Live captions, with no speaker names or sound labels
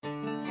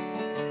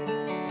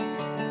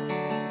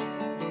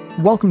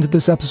Welcome to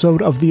this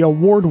episode of the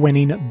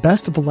award-winning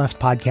Best of the Left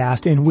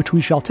podcast, in which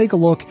we shall take a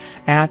look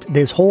at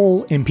this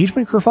whole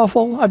impeachment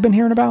kerfuffle I've been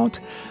hearing about.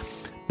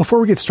 Before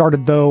we get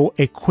started, though,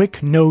 a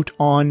quick note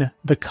on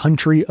the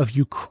country of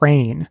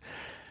Ukraine.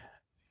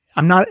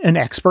 I'm not an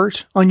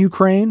expert on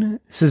Ukraine.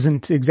 This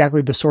isn't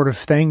exactly the sort of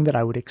thing that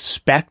I would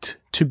expect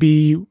to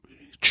be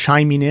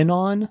chiming in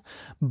on,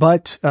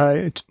 but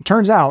it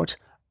turns out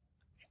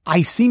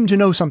I seem to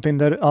know something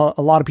that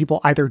a lot of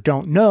people either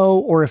don't know,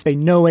 or if they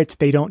know it,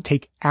 they don't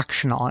take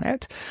action on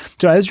it.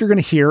 So as you're going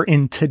to hear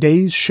in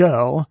today's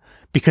show,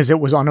 because it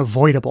was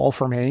unavoidable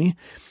for me,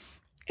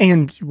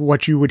 and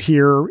what you would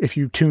hear if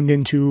you tuned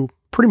into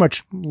pretty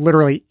much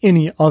literally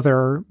any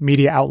other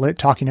media outlet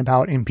talking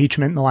about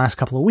impeachment in the last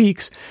couple of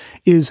weeks,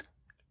 is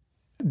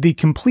the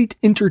complete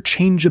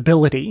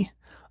interchangeability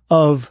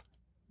of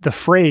the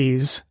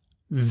phrase,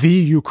 the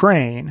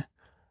Ukraine,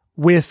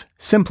 with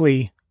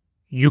simply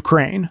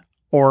Ukraine,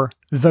 or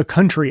the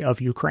country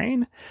of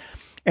Ukraine.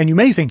 And you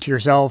may think to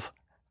yourself,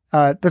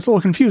 that's a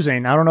little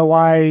confusing. I don't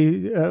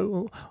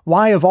know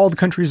why of all the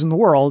countries in the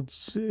world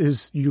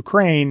is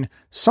Ukraine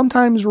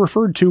sometimes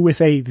referred to with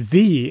a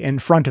 "the" in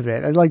front of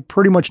it. It like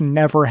pretty much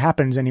never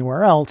happens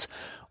anywhere else.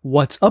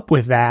 What's up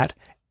with that?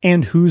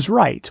 And who's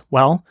right?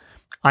 Well,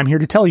 I'm here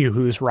to tell you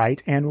who's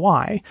right and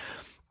why.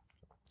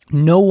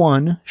 No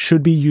one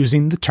should be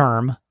using the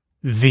term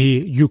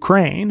the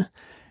Ukraine.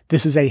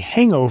 This is a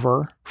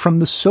hangover from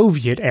the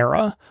Soviet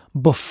era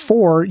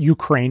before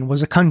Ukraine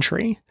was a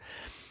country.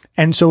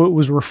 And so it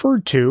was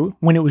referred to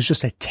when it was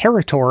just a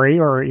territory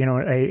or,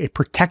 a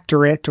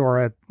protectorate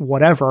or a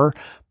whatever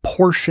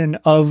portion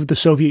of the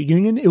Soviet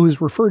Union. It was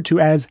referred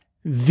to as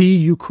the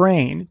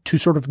Ukraine to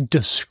sort of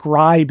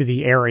describe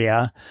the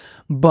area,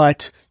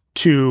 but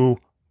to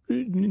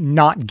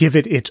not give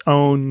it its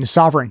own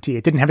sovereignty.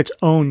 It didn't have its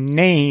own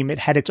name. It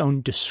had its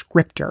own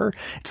descriptor.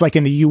 It's like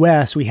in the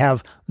US, we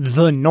have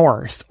the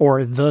North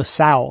or the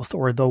South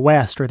or the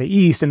West or the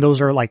East, and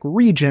those are like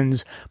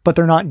regions, but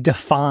they're not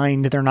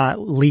defined. They're not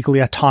legally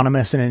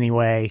autonomous in any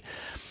way.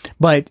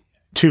 But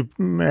to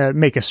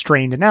make a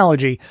strained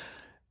analogy,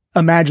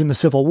 imagine the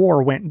Civil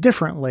War went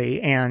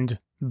differently and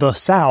the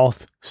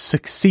South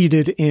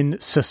succeeded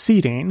in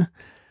seceding.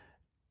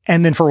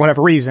 And then for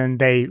whatever reason,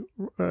 they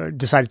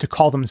decided to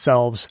call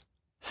themselves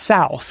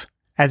South,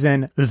 as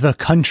in the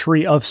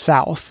country of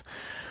South.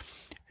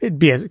 It'd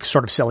be a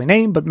sort of silly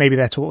name, but maybe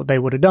that's what they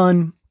would have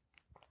done.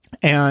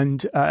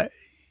 And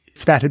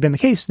if that had been the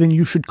case, then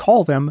you should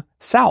call them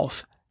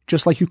South,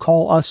 just like you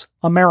call us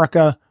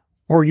America,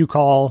 or you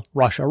call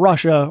Russia,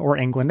 Russia, or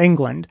England,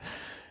 England.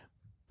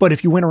 But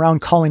if you went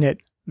around calling it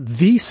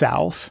the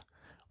South,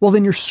 well,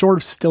 then you're sort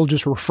of still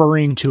just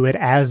referring to it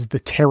as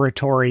the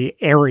territory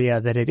area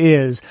that it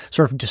is,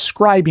 sort of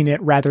describing it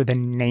rather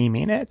than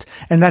naming it.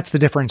 And that's the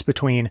difference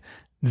between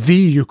the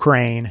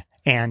Ukraine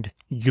and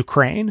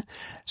Ukraine.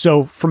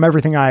 So from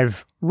everything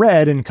I've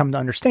read and come to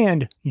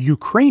understand,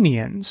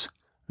 Ukrainians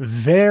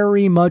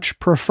very much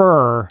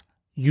prefer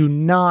you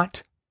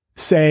not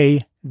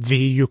say the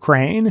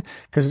Ukraine,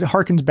 because it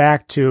harkens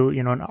back to,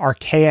 an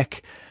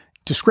archaic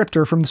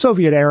descriptor from the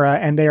Soviet era,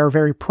 and they are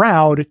very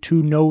proud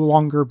to no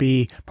longer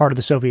be part of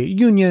the Soviet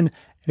Union.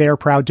 They are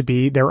proud to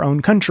be their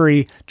own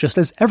country, just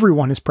as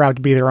everyone is proud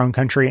to be their own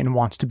country and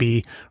wants to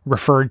be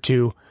referred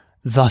to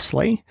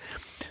thusly.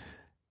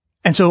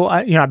 And so,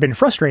 I've been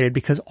frustrated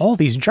because all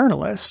these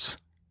journalists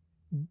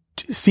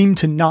seem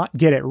to not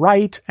get it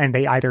right, and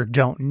they either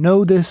don't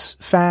know this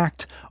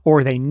fact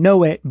or they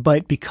know it,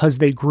 but because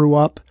they grew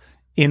up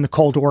in the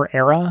Cold War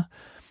era,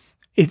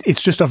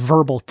 it's just a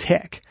verbal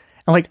tick.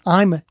 And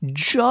I'm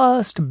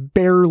just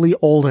barely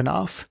old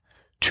enough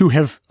to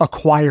have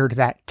acquired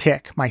that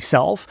tick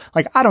myself.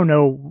 I don't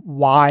know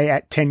why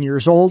at 10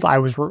 years old I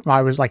was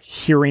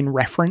hearing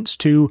reference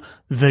to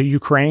the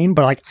Ukraine,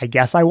 but I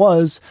guess I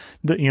was.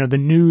 The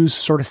news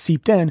sort of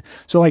seeped in.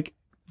 So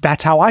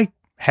that's how I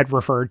had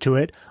referred to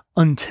it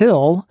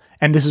until,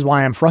 and this is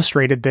why I'm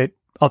frustrated that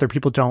other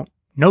people don't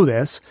know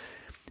this,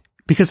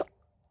 because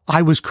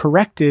I was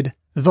corrected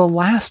the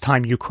last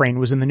time Ukraine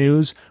was in the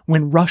news,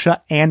 when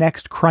Russia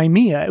annexed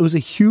Crimea. It was a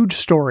huge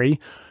story,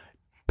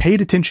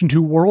 paid attention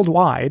to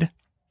worldwide,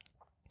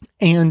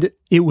 and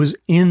it was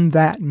in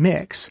that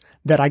mix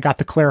that I got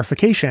the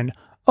clarification.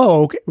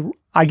 Oh, okay,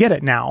 I get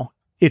it now.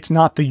 It's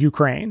not the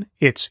Ukraine,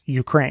 it's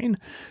Ukraine.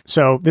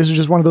 So this is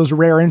just one of those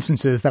rare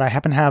instances that I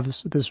happen to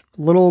have this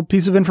little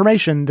piece of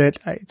information that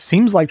it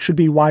seems like should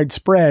be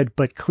widespread,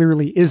 but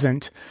clearly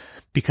isn't,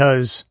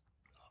 because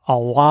a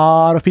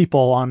lot of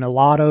people on a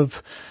lot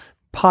of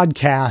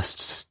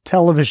podcasts,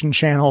 television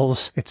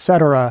channels,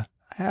 etc.,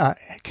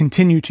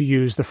 continue to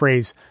use the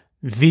phrase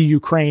the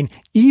Ukraine,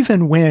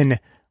 even when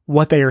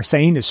what they are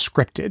saying is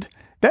scripted.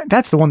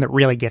 That's the one that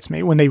really gets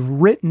me, when they've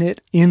written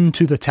it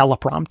into the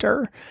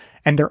teleprompter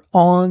and they're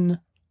on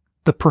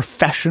the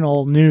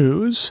professional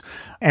news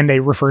and they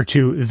refer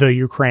to the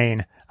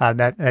Ukraine.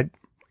 That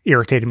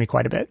irritated me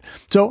quite a bit.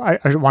 So I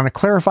want to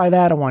clarify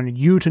that. I wanted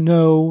you to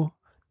know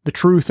the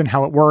truth and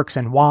how it works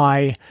and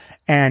why.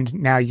 And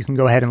now you can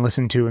go ahead and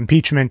listen to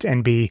impeachment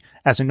and be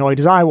as annoyed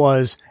as I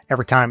was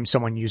every time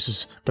someone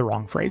uses the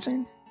wrong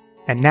phrasing.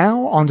 And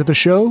now onto the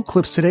show.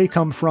 Clips today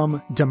come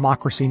from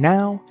Democracy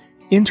Now!,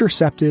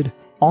 Intercepted,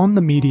 On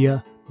the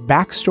Media,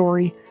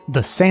 Backstory,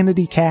 The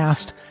Sanity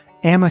Cast,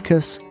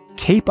 Amicus,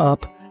 Cape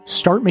Up,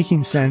 Start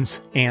Making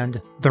Sense,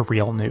 and The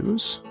Real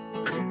News.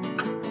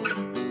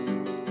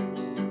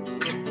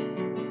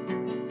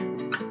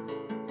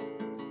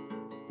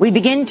 We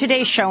begin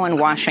today's show in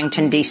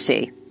Washington,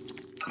 D.C.,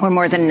 where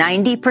more than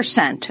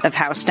 90% of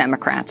House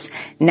Democrats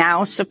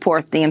now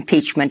support the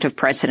impeachment of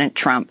President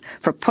Trump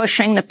for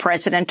pushing the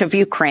president of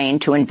Ukraine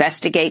to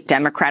investigate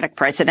Democratic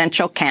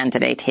presidential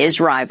candidate,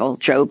 his rival,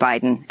 Joe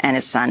Biden, and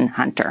his son,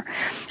 Hunter.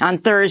 On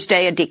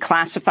Thursday, a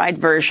declassified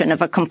version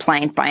of a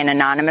complaint by an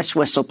anonymous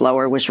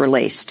whistleblower was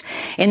released.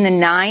 In the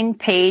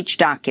 9-page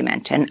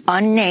document, an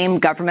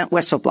unnamed government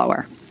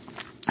whistleblower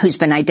who's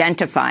been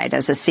identified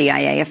as a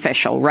CIA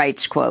official,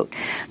 writes, quote,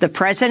 "The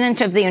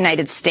President of the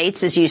United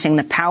States is using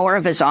the power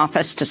of his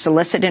office to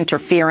solicit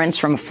interference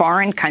from a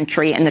foreign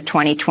country in the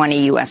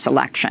 2020 U.S.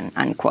 election,"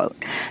 unquote.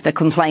 The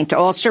complaint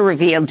also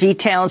revealed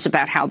details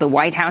about how the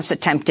White House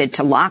attempted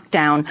to lock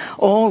down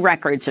all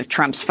records of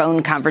Trump's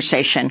phone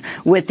conversation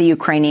with the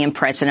Ukrainian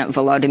President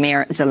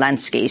Volodymyr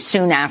Zelensky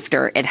soon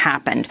after it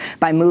happened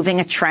by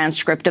moving a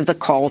transcript of the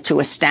call to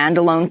a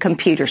standalone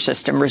computer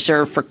system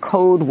reserved for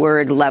code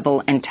word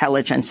level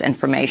intelligence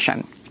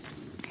information.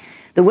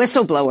 The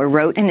whistleblower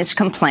wrote in his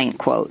complaint,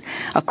 quote,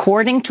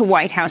 "According to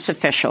White House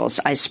officials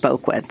I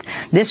spoke with,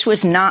 this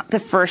was not the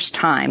first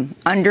time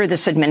under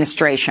this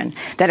administration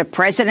that a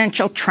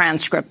presidential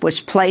transcript was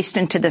placed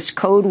into this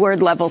code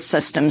word level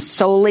system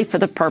solely for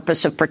the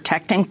purpose of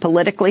protecting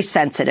politically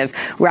sensitive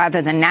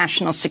rather than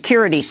national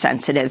security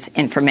sensitive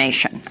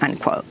information,"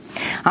 unquote.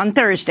 On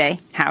Thursday,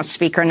 House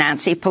Speaker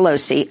Nancy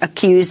Pelosi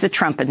accused the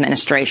Trump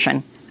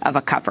administration of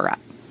a cover-up.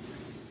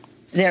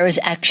 There is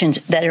actions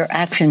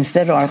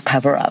that are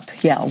cover up.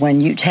 Yeah, when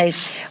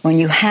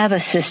you have a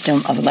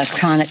system of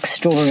electronic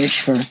storage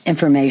for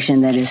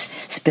information that is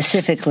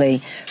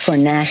specifically for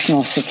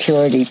national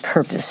security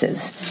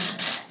purposes,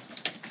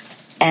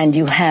 and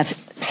you have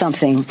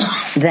something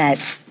that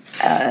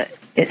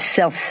is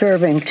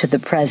self-serving to the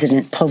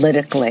president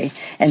politically,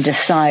 and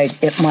decide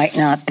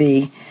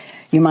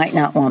you might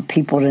not want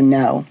people to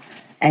know,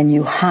 and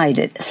you hide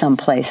it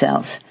someplace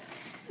else,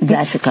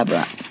 that's a cover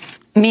up.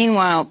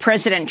 Meanwhile,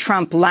 President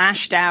Trump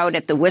lashed out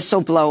at the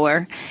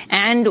whistleblower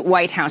and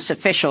White House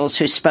officials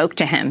who spoke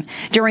to him.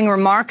 During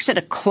remarks at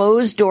a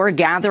closed-door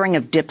gathering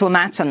of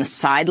diplomats on the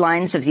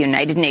sidelines of the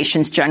United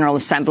Nations General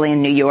Assembly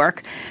in New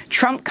York,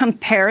 Trump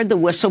compared the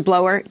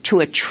whistleblower to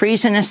a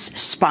treasonous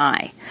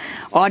spy.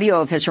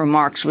 Audio of his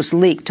remarks was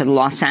leaked to the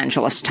Los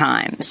Angeles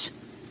Times.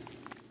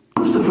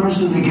 Who's the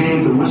person who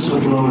gave the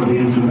whistleblower the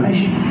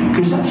information?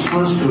 Because that's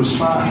close to a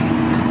spy.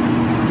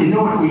 You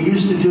know what we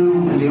used to do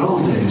in the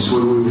old days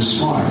when we were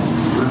smart,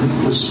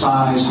 with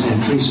spies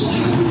and treason?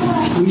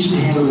 We used to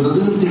handle it a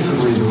little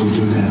differently than we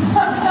do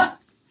now.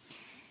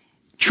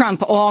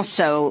 Trump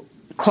also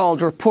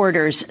called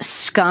reporters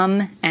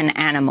scum and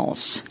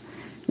animals.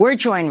 We're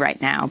joined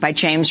right now by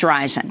James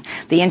Risen,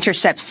 The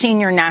Intercept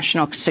senior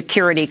national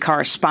security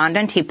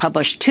correspondent. He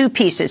published 2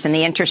 pieces in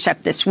The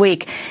Intercept this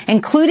week,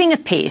 including a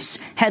piece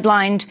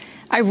headlined,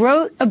 "I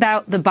wrote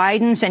about the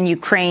Bidens and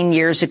Ukraine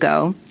years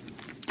ago.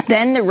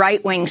 Then the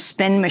right-wing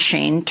spin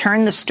machine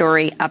turned the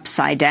story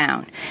upside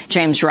down."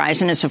 James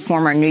Risen is a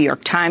former New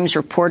York Times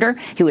reporter.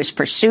 He was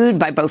pursued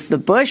by both the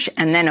Bush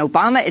and then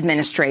Obama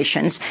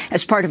administrations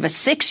as part of a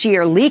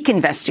 6-year leak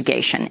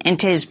investigation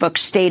into his book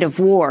State of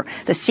War,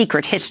 The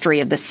Secret History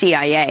of the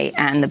CIA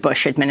and the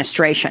Bush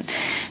administration.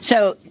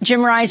 So,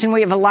 Jim Risen, we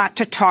have a lot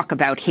to talk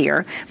about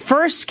here.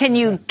 First, can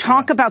you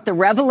talk about the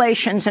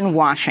revelations in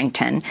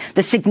Washington,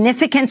 the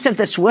significance of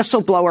this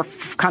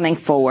whistleblower coming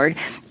forward,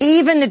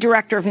 even the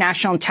director of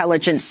national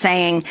intelligence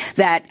saying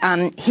that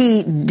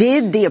he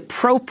did the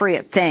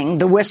appropriate thing,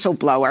 the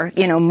whistleblower,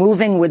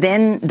 moving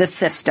within the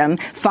system,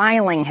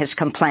 filing his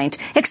complaint.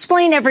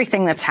 Explain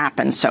everything that's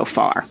happened so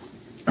far.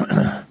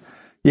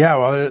 Yeah,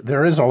 well,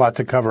 there is a lot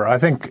to cover. I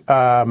think,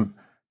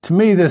 to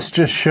me, this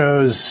just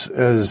shows,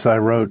 as I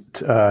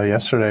wrote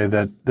yesterday,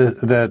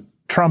 that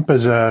Trump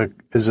is a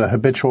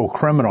habitual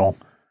criminal.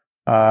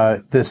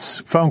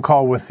 This phone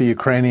call with the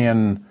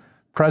Ukrainian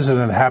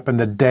president happened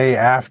the day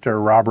after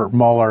Robert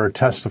Mueller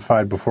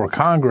testified before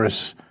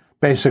Congress,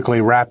 basically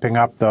wrapping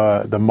up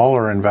the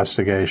Mueller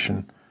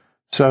investigation.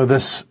 So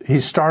he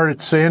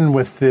starts in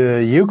with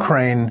the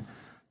Ukraine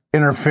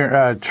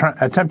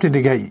attempting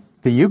to get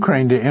the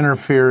Ukraine to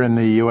interfere in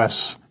the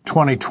U.S.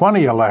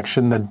 2020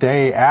 election the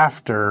day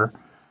after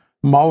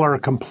Mueller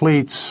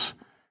completes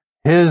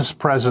his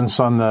presence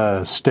on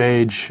the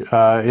stage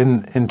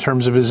in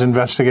terms of his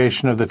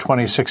investigation of the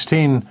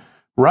 2016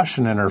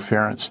 Russian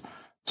interference.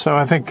 So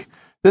I think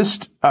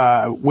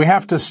we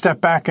have to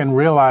step back and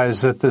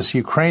realize that this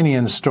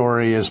Ukrainian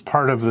story is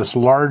part of this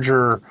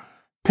larger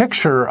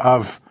picture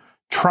of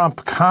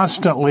Trump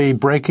constantly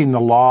breaking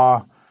the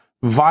law,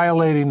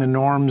 violating the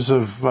norms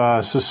of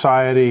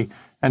society,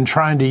 and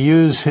trying to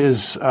use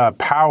his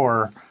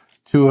power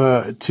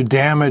to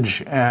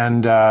damage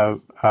and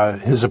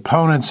his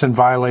opponents and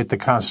violate the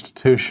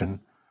Constitution.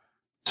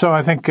 So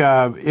I think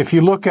if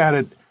you look at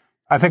it,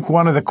 I think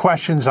one of the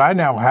questions I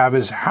now have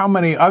is how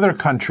many other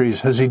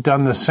countries has he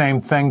done the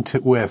same thing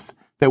with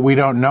that we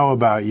don't know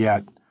about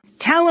yet?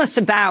 Tell us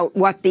about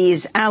what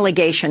these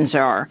allegations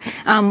are,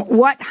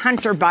 what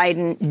Hunter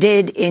Biden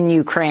did in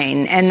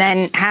Ukraine, and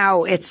then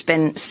how it's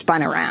been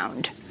spun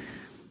around.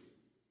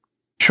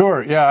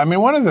 Sure. Yeah. I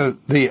mean, one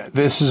of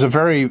this is a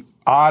very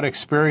odd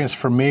experience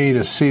for me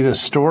to see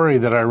this story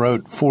that I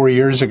wrote 4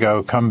 years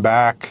ago come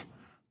back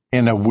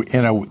in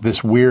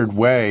this weird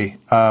way.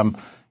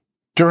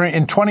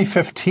 In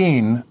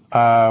 2015,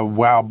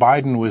 while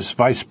Biden was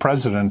vice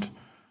president,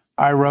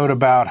 I wrote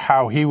about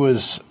how he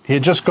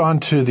had just gone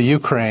to the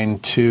Ukraine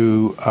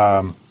to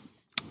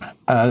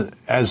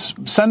as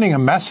sending a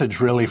message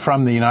really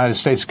from the United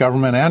States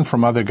government and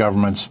from other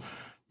governments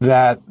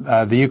that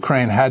the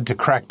Ukraine had to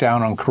crack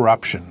down on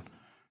corruption.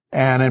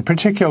 And in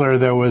particular,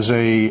 there was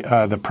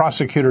the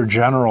prosecutor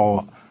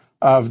general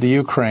of the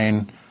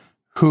Ukraine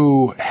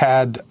who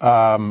had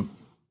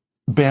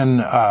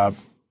been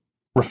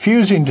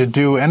refusing to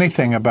do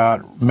anything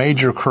about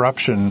major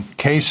corruption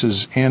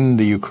cases in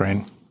the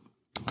Ukraine.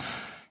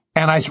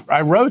 And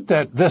I wrote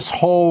that this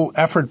whole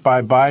effort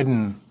by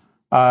Biden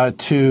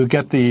to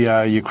get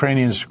the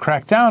Ukrainians to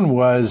crack down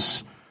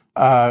was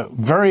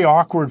very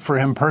awkward for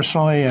him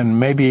personally and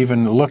maybe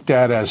even looked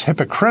at as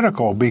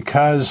hypocritical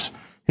because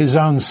his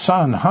own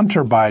son,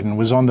 Hunter Biden,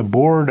 was on the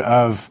board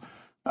of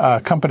a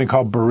company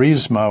called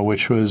Burisma,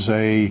 which was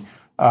a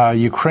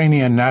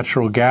Ukrainian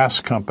natural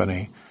gas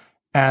company.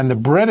 And the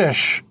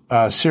British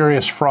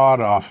Serious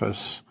Fraud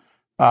Office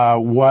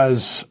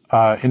was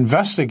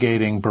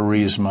investigating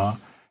Burisma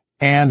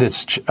and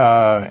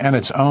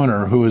its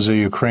owner, who was a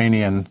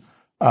Ukrainian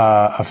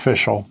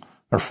official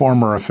or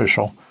former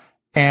official,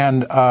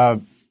 and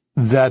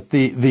that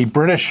the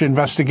British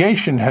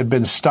investigation had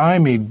been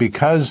stymied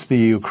because the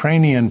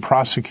Ukrainian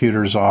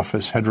prosecutor's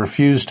office had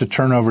refused to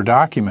turn over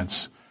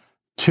documents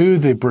to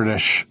the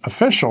British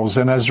officials.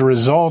 And as a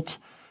result,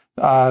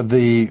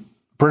 the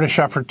British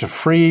effort to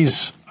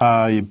freeze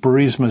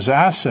Burisma's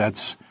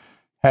assets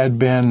had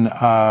been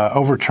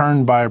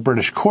overturned by a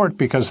British court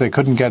because they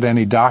couldn't get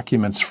any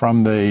documents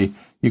from the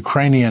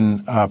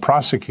Ukrainian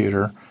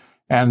prosecutor.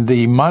 And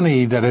the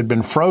money that had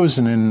been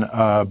frozen in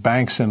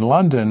banks in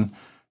London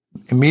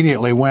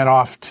immediately went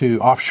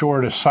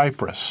offshore to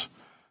Cyprus.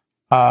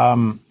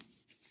 Now,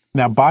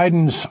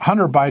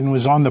 Hunter Biden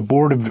was on the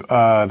board of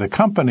the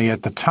company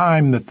at the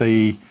time that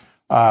the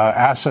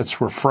assets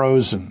were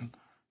frozen,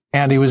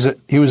 and he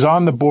was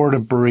on the board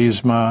of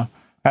Burisma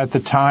at the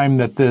time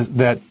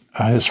that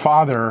his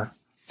father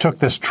took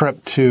this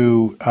trip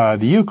to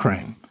the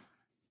Ukraine.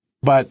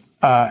 But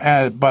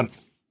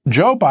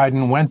Joe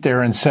Biden went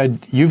there and said,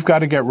 "You've got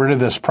to get rid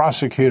of this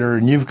prosecutor,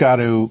 and you've got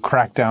to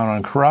crack down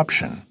on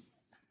corruption."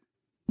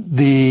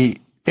 The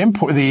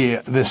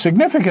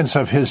significance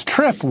of his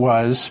trip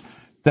was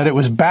that it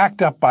was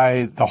backed up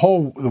by the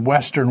whole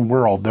Western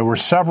world. There were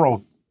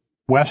several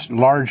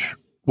large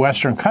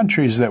Western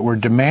countries that were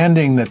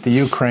demanding that the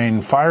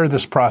Ukraine fire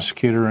this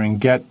prosecutor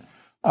and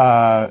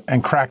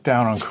and crack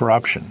down on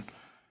corruption.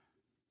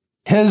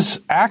 His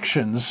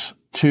actions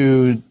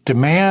to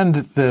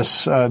demand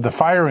the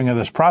firing of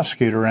this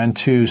prosecutor and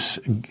to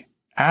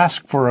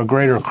ask for a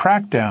greater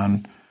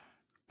crackdown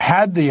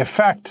had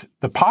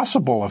the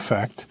possible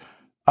effect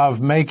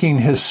of making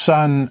his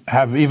son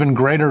have even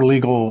greater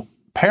legal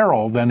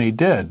peril than he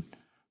did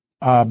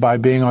by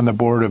being on the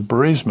board of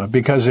Burisma,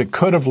 because it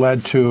could have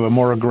led to a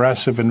more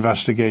aggressive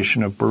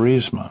investigation of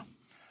Burisma.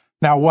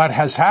 Now, what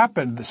has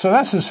happened, so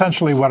that's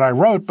essentially what I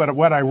wrote, but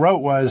what I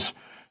wrote was,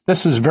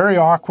 this is very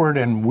awkward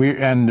and weird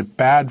and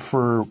bad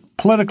for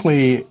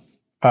politically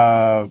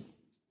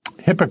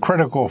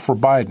hypocritical for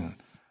Biden,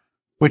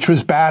 which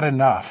was bad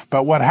enough.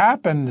 But what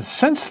happened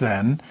since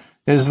then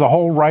is the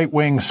whole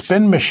right-wing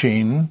spin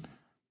machine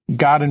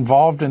got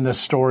involved in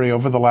this story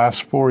over the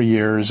last 4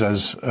 years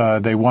as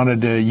they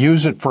wanted to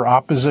use it for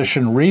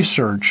opposition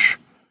research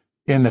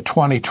in the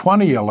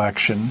 2020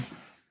 election.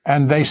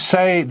 And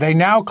they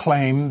now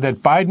claim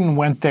that Biden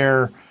went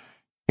there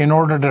in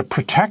order to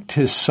protect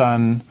his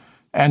son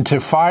and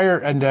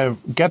to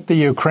get the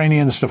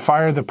Ukrainians to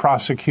fire the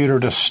prosecutor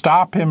to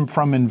stop him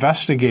from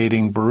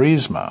investigating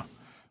Burisma,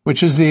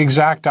 which is the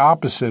exact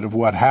opposite of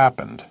what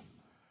happened.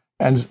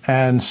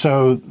 And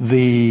so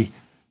the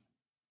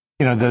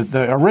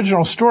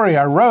original story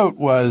I wrote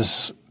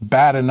was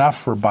bad enough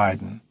for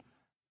Biden,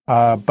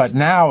 but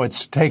now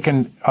it's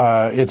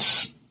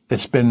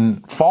been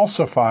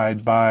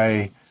falsified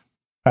by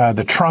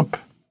the Trump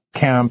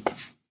camp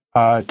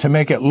to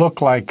make it look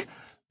like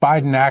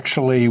Biden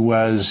actually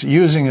was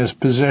using his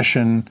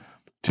position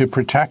to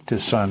protect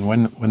his son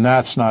when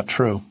that's not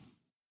true.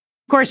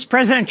 Of course,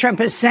 President Trump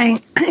is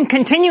saying,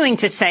 continuing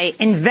to say,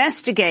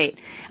 investigate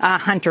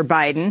Hunter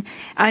Biden.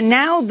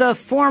 Now the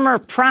former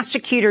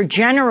prosecutor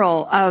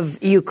general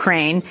of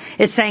Ukraine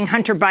is saying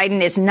Hunter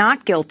Biden is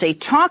not guilty.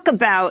 Talk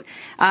about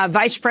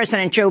Vice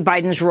President Joe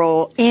Biden's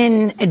role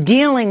in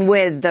dealing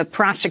with the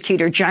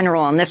prosecutor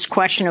general on this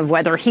question of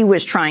whether he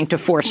was trying to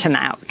force him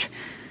out.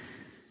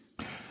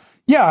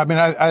 Yeah, I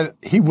mean,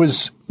 he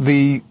was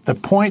the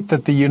point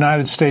that the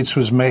United States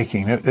was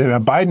making.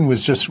 Biden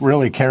was just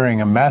really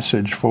carrying a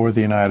message for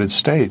the United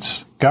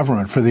States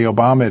government, for the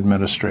Obama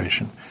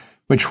administration,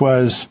 which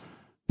was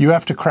you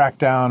have to crack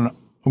down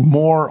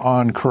more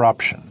on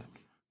corruption.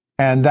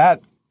 And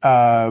that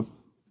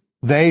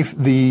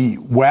the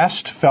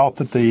West felt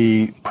that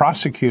the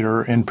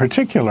prosecutor in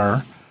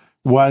particular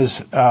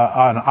was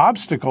an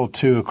obstacle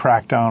to a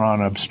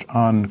crackdown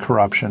on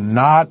corruption.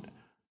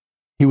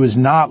 He was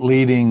not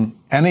leading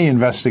any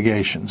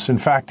investigations. In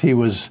fact, he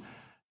was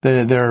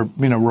there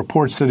are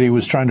reports that he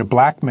was trying to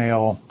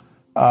blackmail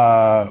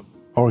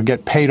or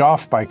get paid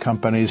off by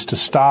companies to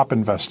stop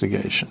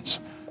investigations.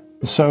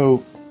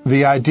 So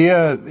the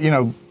idea,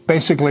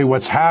 basically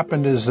what's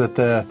happened is that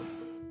the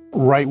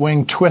right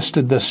wing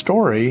twisted the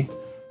story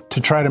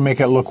to try to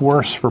make it look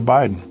worse for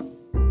Biden.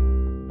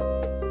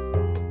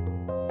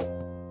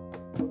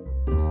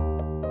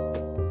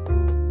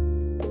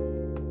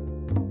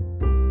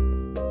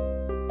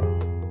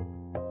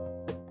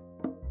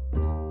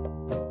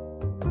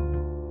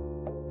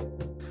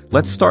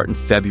 Let's start in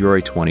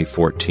February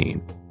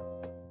 2014.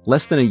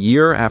 Less than a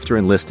year after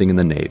enlisting in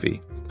the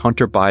Navy,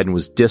 Hunter Biden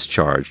was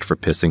discharged for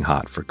pissing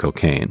hot for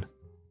cocaine.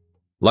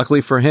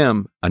 Luckily for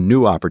him, a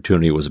new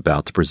opportunity was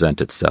about to present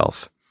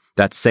itself.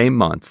 That same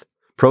month,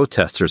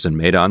 protesters in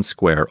Maidan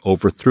Square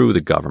overthrew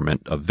the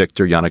government of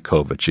Viktor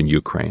Yanukovych in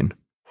Ukraine.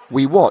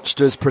 We watched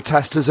as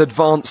protesters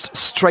advanced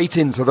straight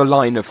into the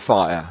line of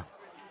fire.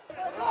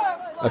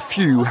 A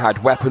few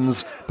had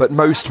weapons, but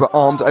most were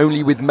armed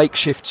only with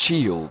makeshift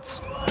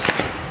shields.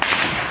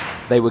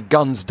 They were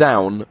gunned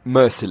down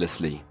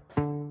mercilessly.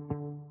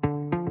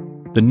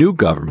 The new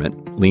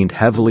government leaned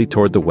heavily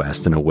toward the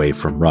West and away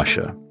from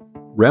Russia.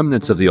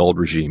 Remnants of the old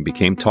regime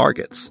became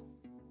targets.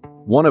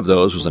 One of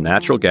those was a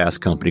natural gas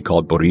company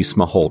called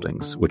Burisma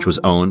Holdings, which was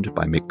owned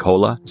by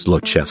Mykola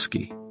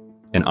Zlochevsky,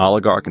 an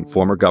oligarch and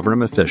former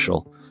government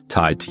official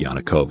tied to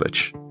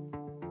Yanukovych.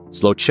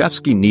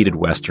 Zlochevsky needed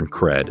Western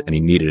cred, and he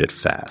needed it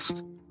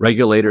fast.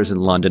 Regulators in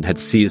London had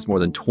seized more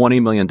than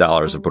 $20 million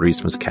of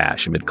Burisma's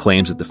cash amid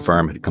claims that the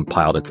firm had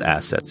compiled its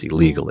assets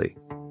illegally.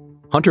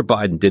 Hunter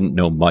Biden didn't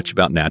know much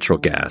about natural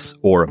gas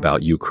or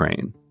about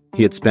Ukraine.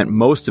 He had spent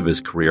most of his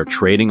career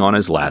trading on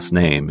his last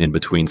name in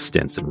between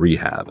stints in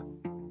rehab.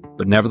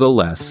 But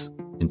nevertheless,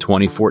 in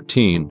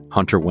 2014,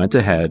 Hunter went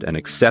ahead and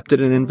accepted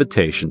an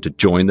invitation to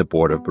join the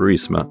board of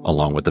Burisma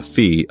along with a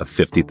fee of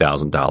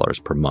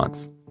 $50,000 per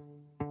month.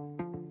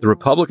 The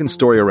Republican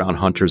story around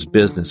Hunter's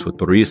business with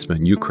Burisma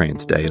in Ukraine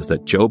today is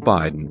that Joe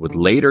Biden would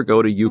later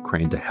go to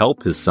Ukraine to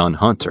help his son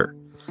Hunter,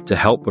 to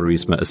help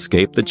Burisma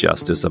escape the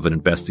justice of an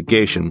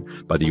investigation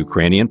by the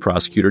Ukrainian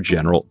prosecutor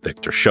general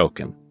Viktor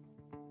Shokin.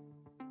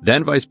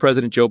 Then Vice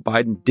President Joe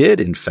Biden did,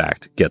 in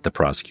fact, get the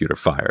prosecutor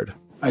fired.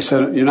 I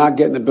said, you're not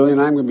getting the billion.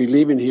 I'm going to be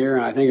leaving here.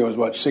 And I think it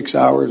was, 6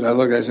 hours?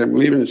 I said, I'm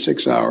leaving in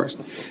 6 hours.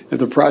 If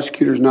the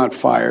prosecutor's not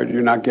fired,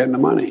 you're not getting the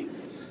money.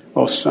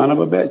 Oh, son of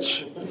a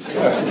bitch.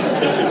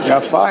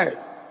 Got fired.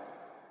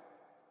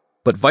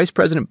 But Vice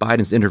President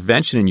Biden's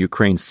intervention in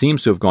Ukraine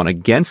seems to have gone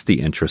against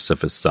the interests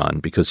of his son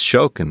because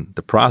Shokin,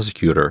 the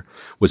prosecutor,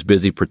 was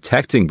busy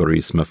protecting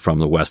Burisma from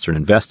the Western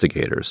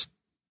investigators.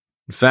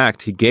 In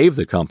fact, he gave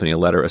the company a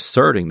letter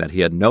asserting that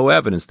he had no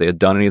evidence they had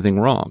done anything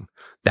wrong.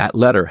 That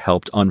letter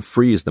helped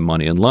unfreeze the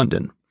money in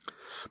London.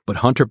 But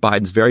Hunter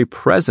Biden's very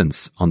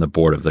presence on the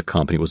board of the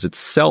company was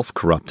itself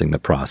corrupting the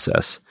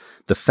process.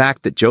 The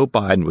fact that Joe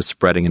Biden was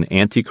spreading an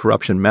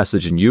anti-corruption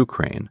message in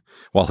Ukraine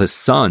while his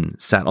son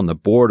sat on the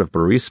board of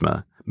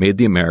Burisma made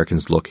the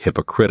Americans look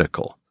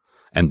hypocritical.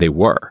 And they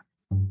were.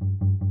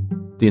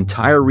 The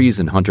entire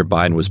reason Hunter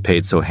Biden was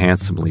paid so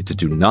handsomely to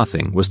do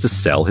nothing was to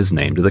sell his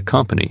name to the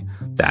company.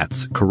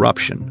 That's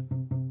corruption.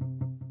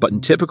 But in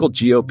typical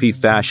GOP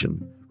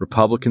fashion,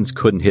 Republicans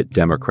couldn't hit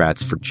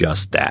Democrats for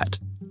just that.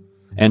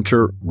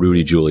 Enter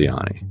Rudy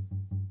Giuliani.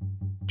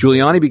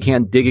 Giuliani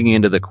began digging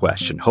into the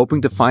question,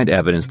 hoping to find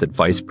evidence that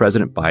Vice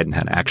President Biden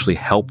had actually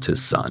helped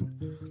his son.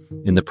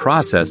 In the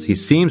process, he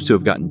seems to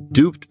have gotten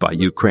duped by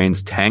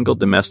Ukraine's tangled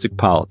domestic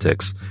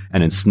politics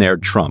and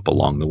ensnared Trump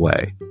along the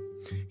way.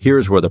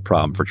 Here's where the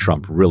problem for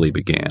Trump really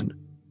began.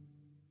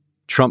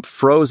 Trump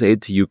froze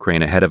aid to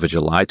Ukraine ahead of a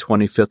July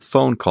 25th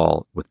phone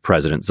call with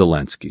President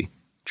Zelensky.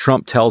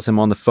 Trump tells him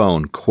on the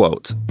phone,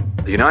 quote,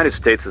 "The United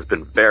States has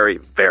been very,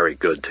 very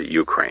good to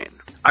Ukraine.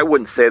 I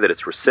wouldn't say that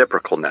it's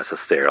reciprocal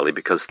necessarily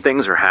because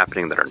things are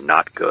happening that are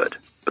not good,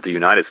 but the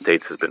United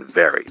States has been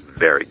very,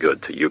 very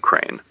good to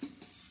Ukraine."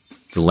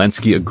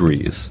 Zelensky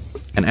agrees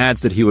and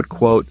adds that he would,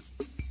 quote,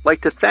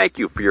 "like to thank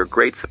you for your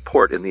great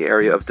support in the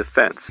area of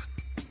defense.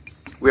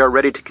 We are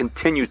ready to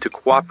continue to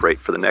cooperate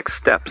for the next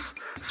steps,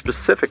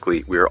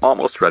 Specifically, we are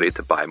almost ready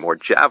to buy more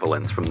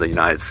Javelins from the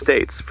United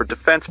States for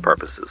defense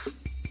purposes.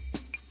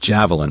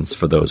 Javelins,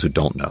 for those who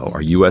don't know,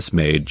 are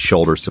U.S.-made,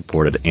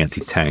 shoulder-supported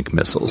anti-tank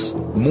missiles.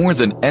 More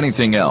than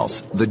anything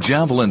else, the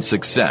Javelin's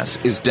success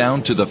is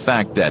down to the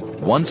fact that,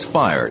 once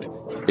fired,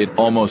 it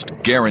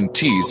almost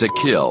guarantees a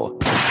kill,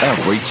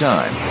 every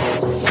time.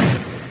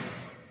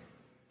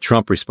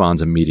 Trump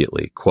responds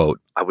immediately, quote,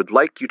 "I would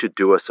like you to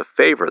do us a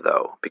favor,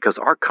 though, because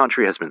our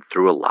country has been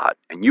through a lot,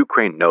 and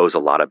Ukraine knows a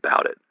lot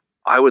about it.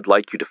 I would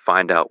like you to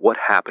find out what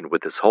happened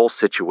with this whole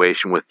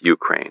situation with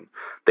Ukraine.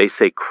 They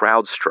say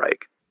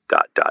CrowdStrike, ...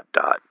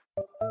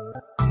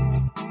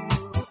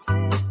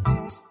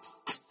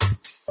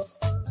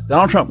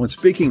 Donald Trump, when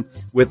speaking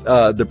with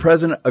the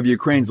president of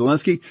Ukraine,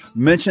 Zelensky,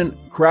 mentioned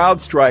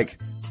CrowdStrike.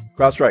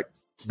 CrowdStrike,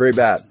 very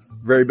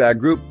bad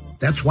group.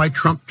 That's why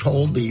Trump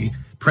told the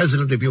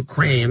president of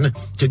Ukraine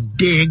to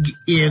dig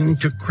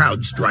into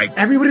CrowdStrike.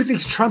 Everybody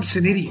thinks Trump's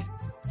an idiot.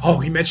 Oh,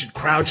 he mentioned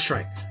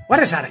CrowdStrike. What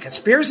is that, a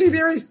conspiracy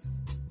theory?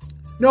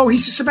 No,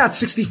 he's just about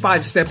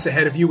 65 steps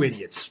ahead of you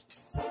idiots.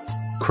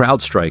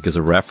 CrowdStrike is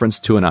a reference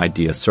to an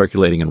idea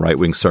circulating in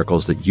right-wing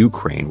circles that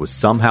Ukraine was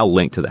somehow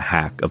linked to the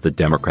hack of the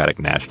Democratic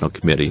National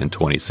Committee in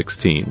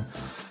 2016.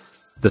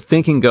 The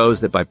thinking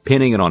goes that by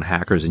pinning it on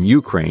hackers in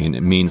Ukraine,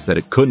 it means that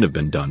it couldn't have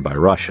been done by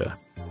Russia.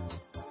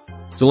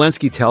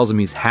 Zelensky tells him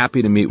he's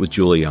happy to meet with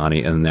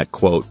Giuliani and that,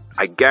 quote,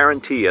 "I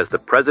guarantee as the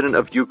president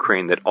of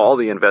Ukraine that all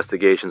the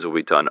investigations will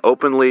be done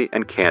openly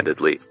and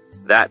candidly.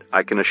 That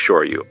I can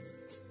assure you."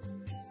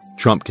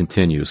 Trump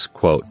continues,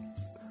 quote,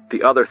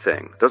 "The other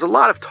thing, there's a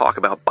lot of talk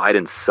about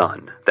Biden's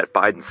son, that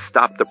Biden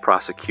stopped the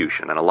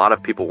prosecution, and a lot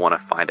of people want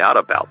to find out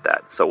about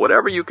that. So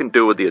whatever you can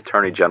do with the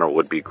attorney general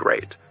would be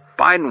great.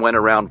 Biden went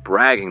around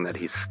bragging that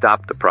he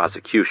stopped the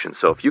prosecution,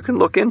 so if you can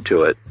look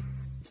into it."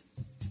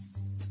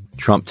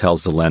 Trump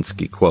tells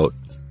Zelensky, quote,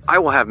 "I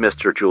will have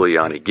Mr.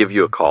 Giuliani give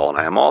you a call, and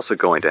I am also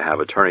going to have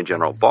Attorney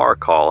General Barr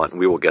call, and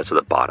we will get to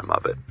the bottom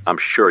of it. I'm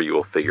sure you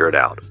will figure it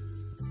out."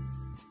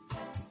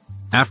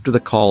 After the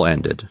call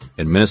ended,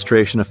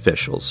 administration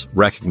officials,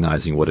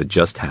 recognizing what had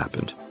just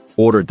happened,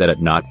 ordered that it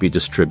not be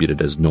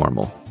distributed as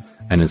normal,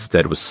 and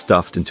instead was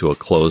stuffed into a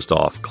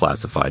closed-off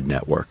classified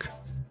network.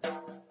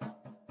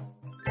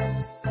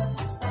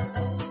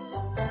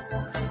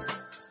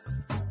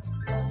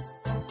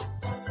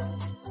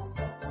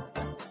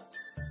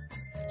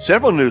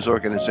 Several news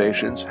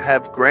organizations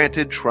have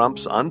granted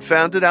Trump's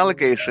unfounded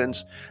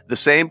allegations the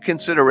same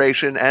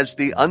consideration as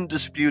the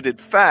undisputed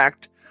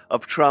fact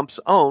of Trump's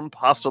own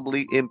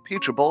possibly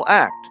impeachable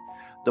act.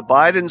 The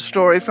Biden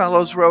story,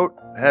 Fellows wrote,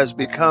 has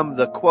become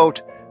the,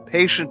 quote,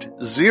 patient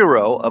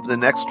zero of the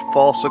next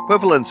false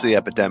equivalency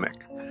epidemic.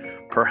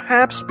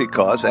 Perhaps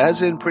because,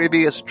 as in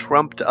previous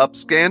trumped-up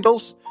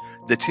scandals,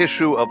 the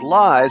tissue of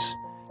lies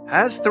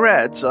has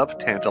threads of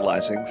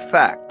tantalizing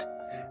fact.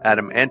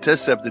 Adam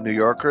Entis of The New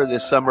Yorker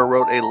this summer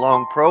wrote a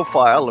long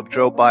profile of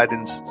Joe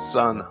Biden's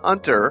son,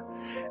 Hunter,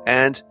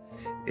 and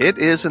it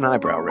is an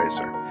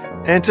eyebrow-raiser.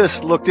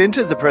 Entis looked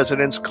into the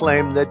president's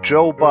claim that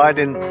Joe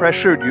Biden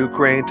pressured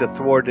Ukraine to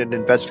thwart an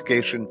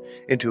investigation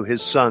into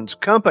his son's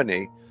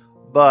company,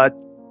 but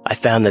I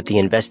found that the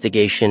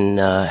investigation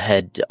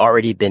had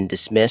already been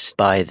dismissed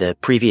by the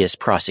previous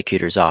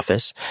prosecutor's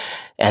office,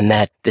 and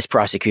that this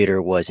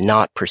prosecutor was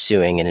not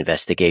pursuing an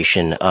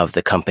investigation of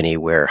the company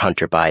where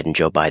Hunter Biden,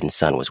 Joe Biden's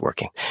son, was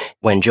working.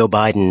 When Joe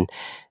Biden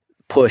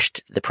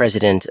pushed the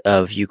president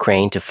of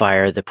Ukraine to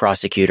fire the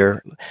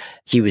prosecutor,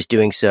 he was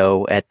doing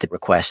so at the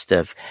request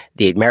of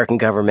the American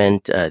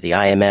government, the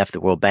IMF, the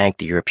World Bank,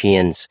 the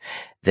Europeans,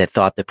 that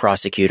thought the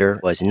prosecutor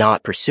was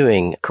not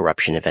pursuing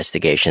corruption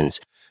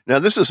investigations. Now,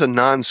 this is a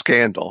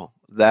non-scandal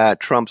that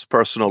Trump's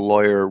personal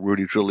lawyer,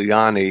 Rudy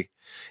Giuliani,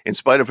 in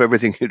spite of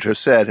everything you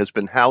just said, has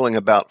been howling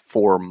about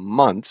for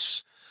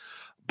months.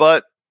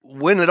 But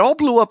when it all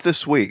blew up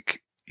this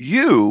week,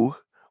 you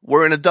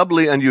were in a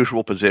doubly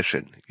unusual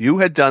position. You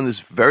had done this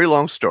very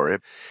long story.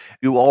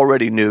 You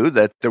already knew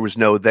that there was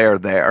no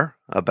there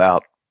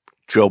about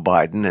Joe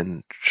Biden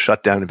and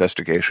shut down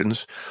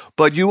investigations.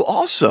 But you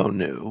also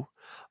knew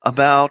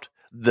about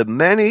the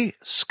many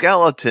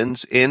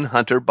skeletons in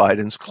Hunter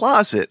Biden's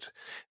closet.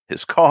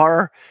 His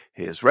car,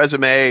 his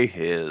resume,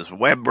 his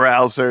web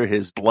browser,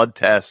 his blood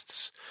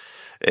tests,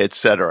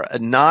 etc.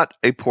 And not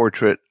a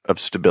portrait of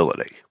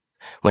stability.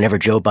 Whenever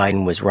Joe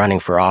Biden was running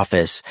for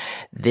office,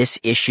 this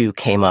issue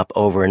came up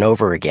over and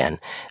over again.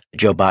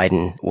 Joe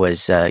Biden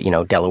was,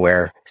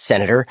 Delaware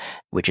senator,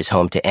 which is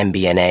home to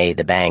MBNA,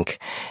 the bank.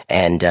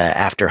 And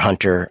after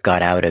Hunter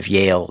got out of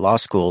Yale Law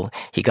School,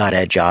 he got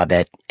a job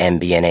at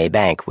MBNA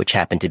Bank, which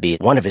happened to be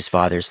one of his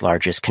father's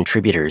largest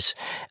contributors.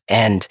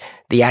 And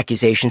the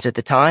accusations at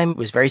the time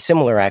was very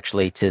similar,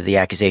 actually, to the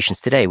accusations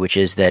today, which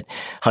is that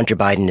Hunter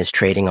Biden is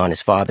trading on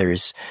his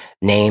father's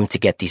name to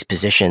get these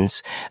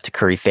positions, to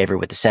curry favor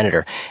with the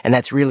senator. And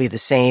that's really the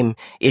same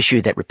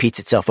issue that repeats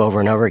itself over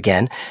and over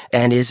again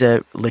and is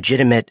a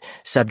legitimate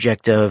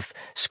subject of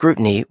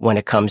scrutiny when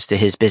it comes to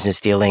his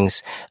business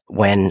dealings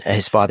when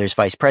his father's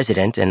vice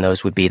president, and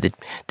those would be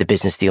the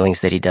business dealings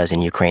that he does in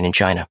Ukraine and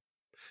China.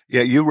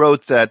 Yeah, you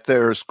wrote that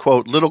there's,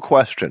 quote, little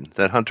question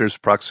that Hunter's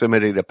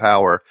proximity to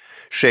power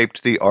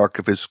shaped the arc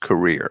of his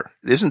career.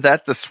 Isn't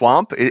that the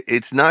swamp?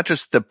 It's not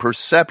just the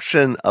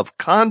perception of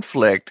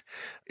conflict.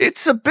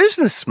 It's a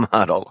business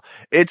model.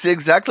 It's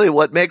exactly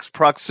what makes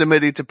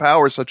proximity to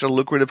power such a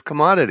lucrative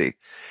commodity.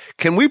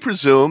 Can we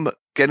presume,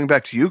 getting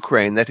back to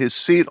Ukraine, that his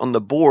seat on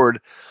the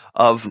board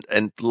of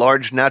a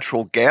large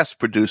natural gas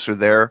producer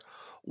there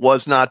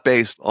was not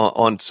based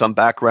on some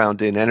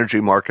background in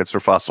energy markets or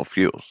fossil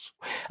fuels?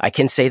 I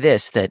can say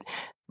this, that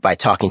by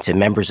talking to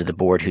members of the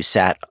board who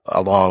sat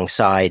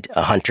alongside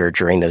Hunter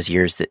during those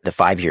years, the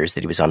 5 years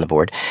that he was on the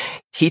board,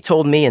 he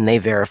told me, and they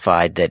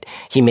verified, that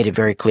he made it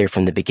very clear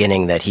from the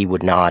beginning that he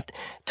would not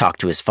talk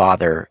to his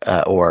father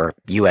or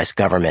U.S.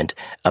 government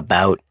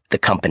about the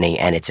company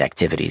and its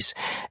activities.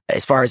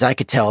 As far as I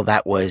could tell,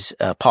 that was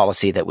a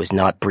policy that was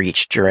not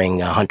breached during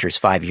Hunter's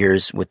 5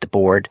 years with the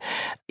board.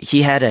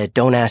 He had a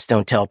don't ask,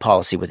 don't tell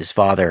policy with his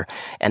father.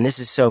 And this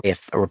is so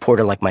if a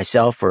reporter like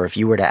myself, or if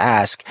you were to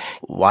ask,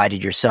 why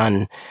did your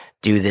son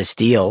do this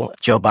deal,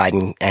 Joe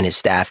Biden and his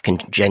staff can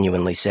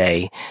genuinely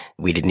say,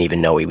 we didn't even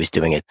know he was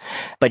doing it.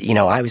 But,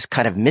 I was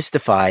kind of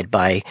mystified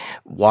by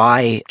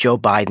why Joe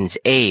Biden's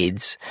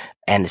aides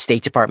and the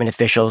State Department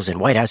officials and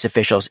White House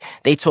officials,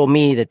 they told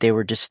me that they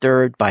were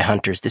disturbed by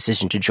Hunter's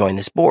decision to join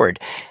this board.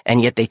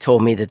 And yet they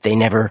told me that they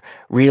never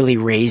really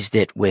raised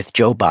it with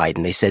Joe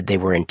Biden. They said they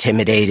were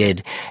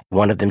intimidated.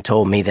 One of them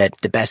told me that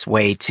the best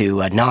way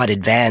to not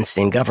advance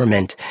in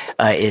government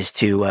is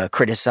to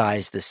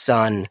criticize the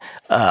son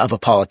of a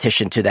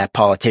politician to that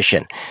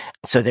politician.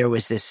 So there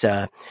was this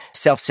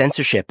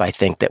self-censorship, I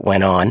think, that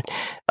went on.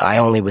 I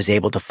only was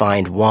able to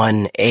find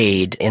one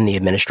aide in the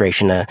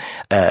administration,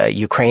 a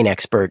Ukraine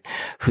expert,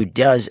 who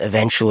does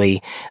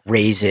eventually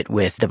raise it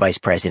with the vice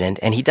president.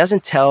 And he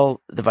doesn't tell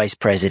the vice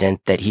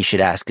president that he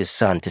should ask his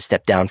son to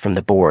step down from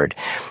the board.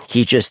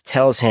 He just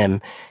tells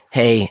him,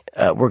 hey,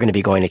 we're going to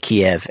be going to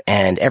Kiev.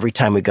 And every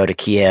time we go to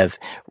Kiev,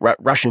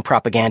 Russian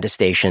propaganda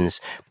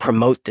stations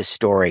promote this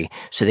story.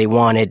 So they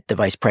wanted the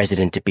vice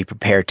president to be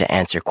prepared to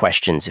answer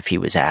questions if he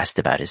was asked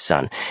about his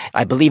son.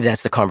 I believe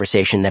that's the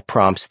conversation that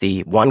prompts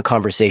the one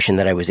conversation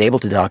that I was able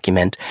to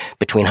document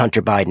between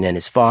Hunter Biden and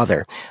his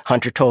father.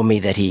 Hunter told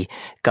me that he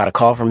got a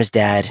call from his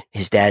dad.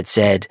 His dad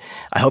said,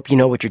 I hope you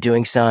know what you're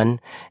doing, son.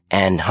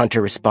 And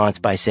Hunter responds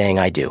by saying,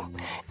 I do.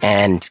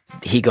 And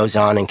he goes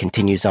on and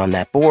continues on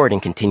that board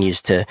and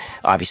continues to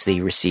obviously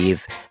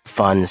receive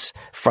funds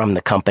from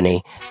the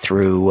company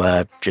through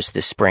just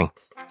this spring.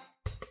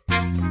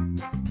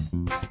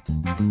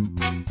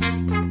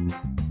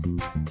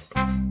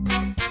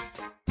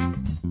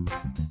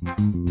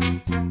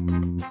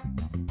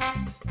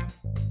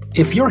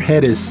 If your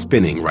head is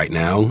spinning right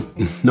now,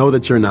 know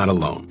that you're not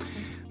alone.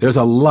 There's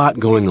a lot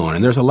going on,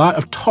 and there's a lot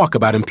of talk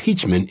about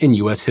impeachment in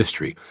U.S.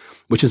 history,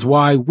 which is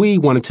why we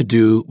wanted to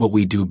do what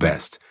we do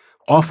best,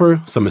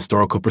 offer some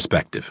historical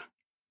perspective.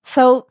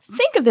 So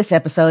think of this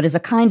episode as a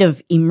kind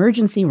of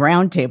emergency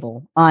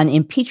roundtable on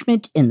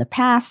impeachment in the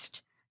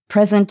past,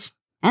 present,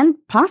 and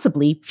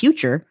possibly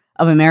future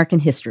of American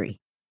history.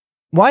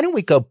 Why don't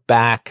we go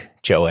back,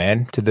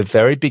 Joanne, to the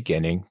very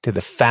beginning, to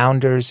the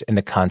founders and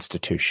the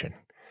Constitution?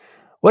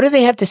 What do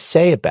they have to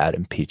say about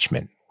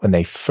impeachment when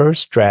they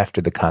first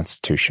drafted the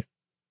Constitution?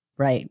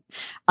 Right.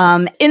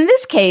 In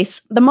this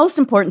case, the most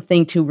important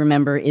thing to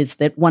remember is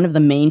that one of the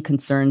main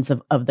concerns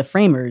of the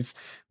framers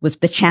was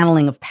the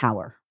channeling of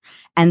power.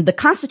 And the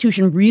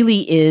Constitution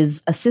really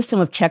is a system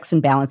of checks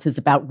and balances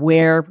about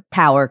where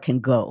power can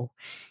go.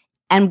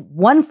 And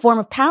one form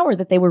of power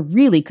that they were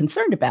really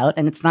concerned about,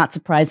 and it's not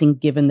surprising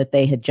given that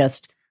they had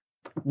just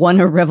won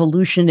a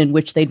revolution in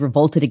which they'd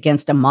revolted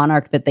against a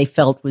monarch that they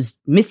felt was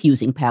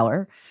misusing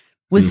power,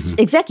 was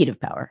executive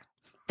power.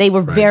 They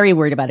were very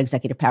worried about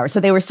executive power. So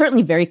they were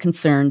certainly very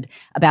concerned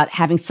about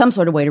having some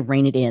sort of way to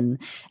rein it in.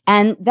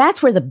 And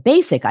that's where the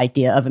basic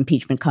idea of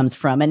impeachment comes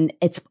from. And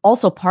it's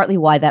also partly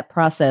why that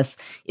process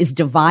is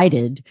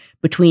divided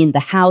between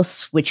the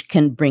House, which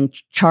can bring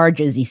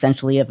charges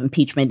essentially of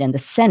impeachment, and the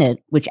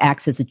Senate, which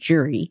acts as a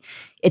jury.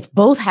 It's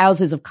both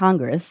houses of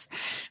Congress.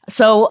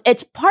 So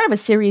it's part of a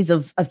series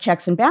of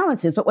checks and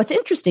balances. But what's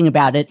interesting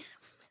about it,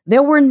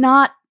 there were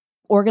not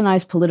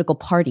organized political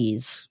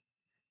parties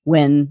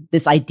when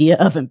this idea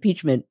of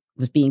impeachment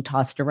was being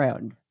tossed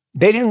around.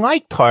 They didn't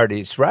like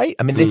parties, right?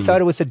 I mean, they thought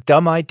it was a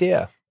dumb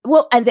idea.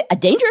 Well, and a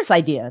dangerous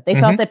idea. They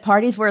thought that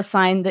parties were a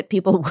sign that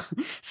people,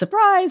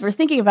 surprise, were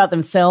thinking about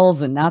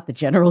themselves and not the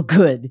general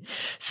good.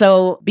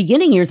 So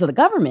beginning years of the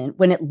government,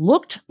 when it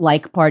looked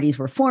like parties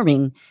were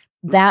forming,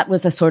 that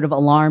was a sort of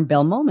alarm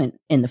bell moment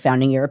in the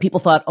founding era. People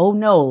thought, oh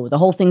no, the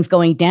whole thing's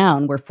going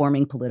down. We're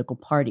forming political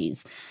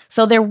parties.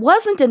 So there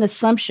wasn't an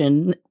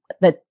assumption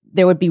that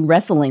there would be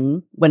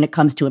wrestling when it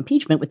comes to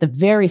impeachment with the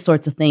very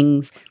sorts of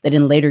things that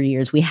in later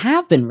years we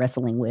have been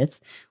wrestling with,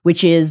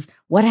 which is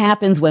what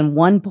happens when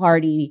one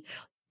party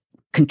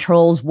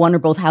controls one or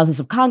both houses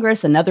of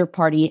Congress, another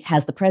party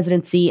has the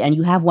presidency, and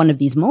you have one of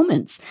these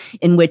moments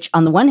in which,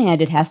 on the one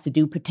hand, it has to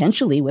do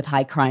potentially with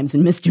high crimes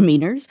and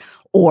misdemeanors,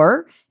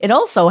 or it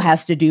also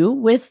has to do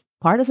with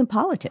partisan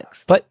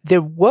politics. But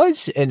there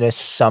was an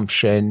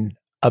assumption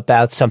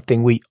about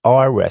something we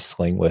are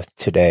wrestling with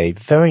today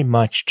very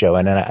much,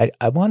 Joanne, and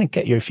I want to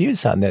get your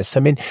views on this. I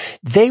mean,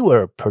 they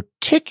were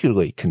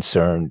particularly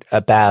concerned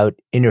about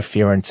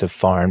interference of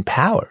foreign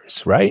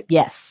powers, right?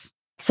 Yes.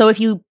 So if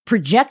you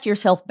project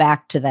yourself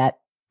back to that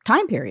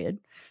time period,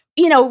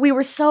 we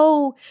were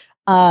so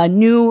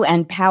new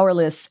and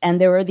powerless, and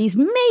there were these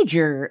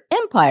major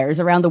empires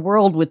around the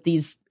world with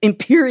these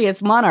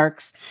imperious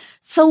monarchs.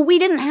 So we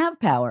didn't have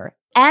power.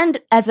 And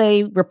as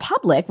a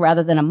republic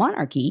rather than a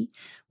monarchy,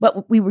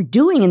 what we were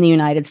doing in the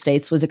United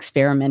States was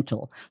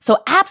experimental.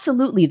 So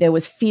absolutely, there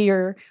was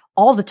fear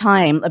all the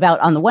time about,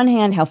 on the one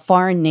hand, how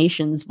foreign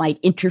nations might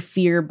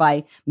interfere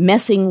by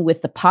messing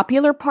with the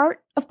popular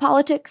part of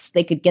politics.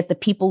 They could get the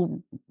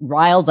people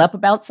riled up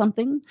about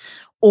something,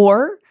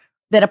 or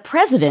that a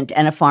president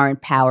and a foreign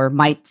power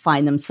might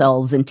find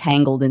themselves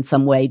entangled in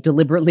some way,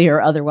 deliberately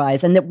or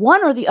otherwise, and that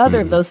one or the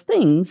other of those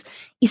things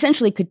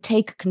essentially could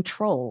take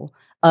control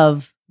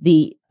of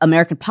the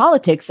American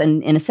politics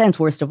and, in a sense,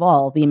 worst of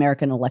all, the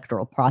American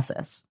electoral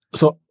process.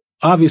 So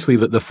obviously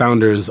the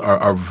founders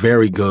are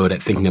very good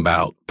at thinking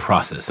about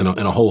process in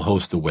a whole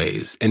host of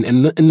ways. And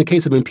in the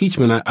case of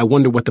impeachment, I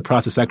wonder what the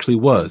process actually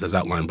was as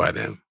outlined by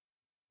them.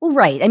 Well,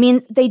 right. I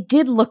mean, they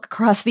did look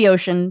across the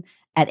ocean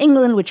at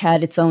England, which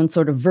had its own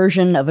sort of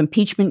version of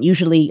impeachment,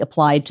 usually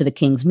applied to the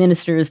king's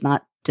ministers,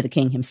 not to the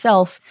king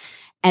himself.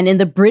 And in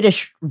the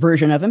British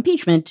version of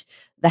impeachment,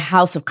 the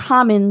House of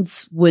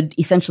Commons would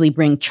essentially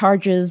bring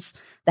charges.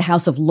 The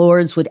House of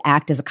Lords would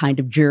act as a kind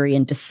of jury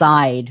and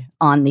decide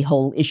on the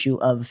whole issue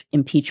of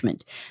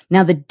impeachment.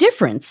 Now, the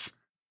difference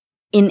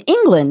in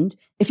England,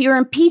 if you're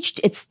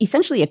impeached, it's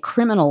essentially a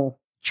criminal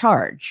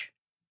charge.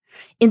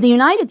 In the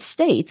United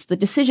States, the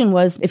decision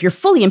was, if you're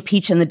fully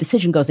impeached and the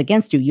decision goes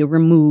against you, you're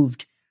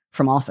removed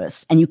from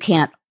office and you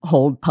can't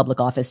hold public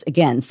office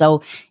again.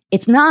 So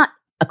it's not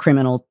a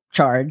criminal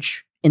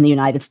charge in the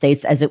United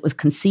States as it was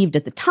conceived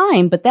at the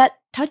time, but that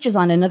touches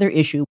on another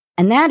issue,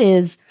 and that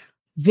is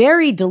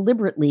very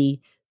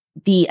deliberately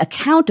the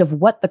account of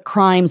what the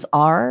crimes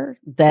are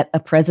that a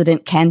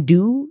president can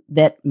do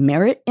that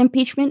merit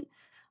impeachment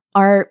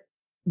are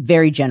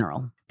very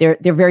general. They're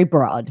very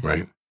broad.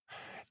 Right.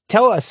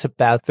 Tell us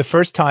about the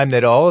first time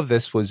that all of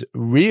this was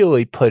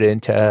really put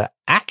into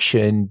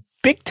action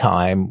big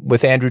time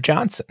with Andrew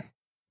Johnson.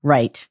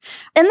 Right.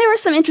 And there are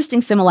some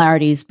interesting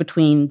similarities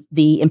between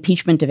the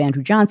impeachment of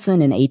Andrew Johnson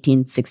in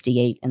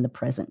 1868 and the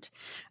present.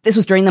 This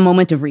was during the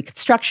moment of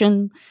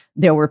Reconstruction.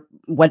 There were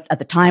what at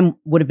the time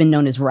would have been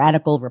known as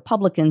radical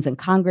Republicans in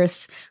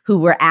Congress who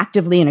were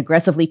actively and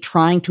aggressively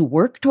trying to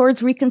work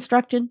towards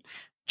Reconstruction.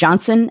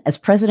 Johnson, as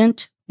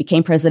president,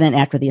 became president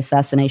after the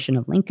assassination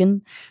of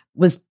Lincoln,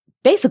 was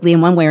basically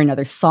in one way or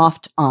another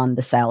soft on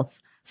the South,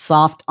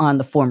 soft on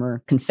the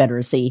former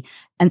Confederacy.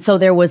 And so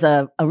there was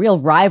a real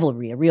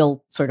rivalry, a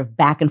real sort of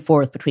back and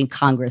forth between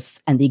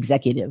Congress and the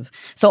executive.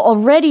 So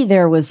already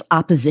there was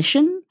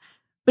opposition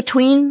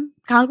between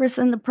Congress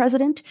and the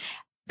president.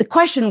 The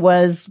question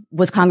was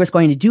Congress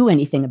going to do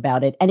anything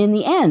about it? And in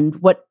the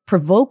end, what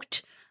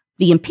provoked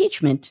the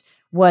impeachment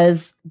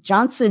was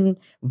Johnson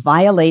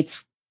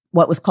violates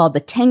what was called the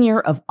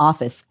Tenure of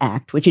Office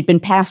Act, which had been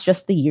passed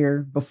just the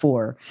year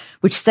before,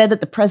 which said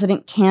that the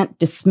president can't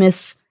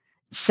dismiss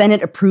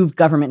Senate-approved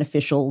government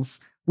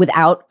officials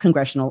without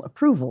congressional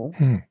approval.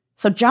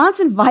 So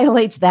Johnson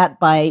violates that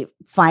by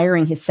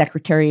firing his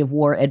Secretary of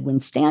War, Edwin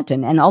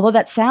Stanton. And although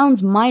that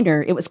sounds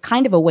minor, it was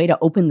kind of a way to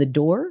open the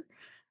door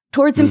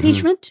towards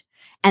impeachment.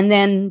 And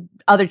then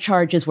other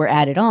charges were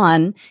added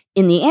on.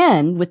 In the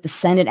end, with the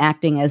Senate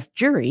acting as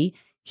jury,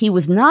 he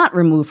was not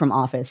removed from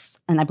office.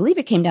 And I believe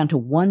it came down to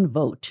one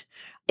vote.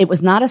 It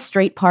was not a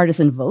straight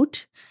partisan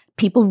vote.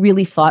 People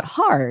really thought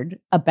hard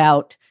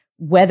about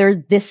whether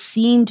this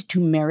seemed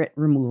to merit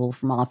removal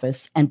from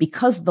office. And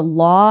because the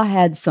law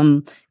had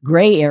some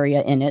gray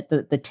area in it,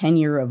 the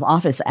Tenure of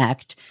Office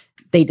Act,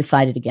 they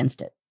decided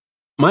against it.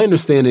 My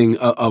understanding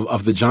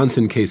of the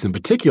Johnson case in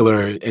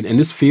particular, and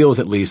this feels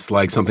at least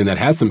like something that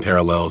has some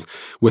parallels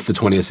with the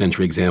 20th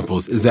century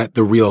examples, is that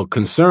the real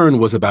concern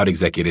was about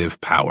executive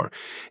power.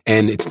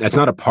 And that's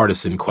not a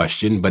partisan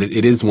question, but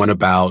it is one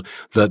about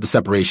the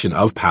separation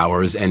of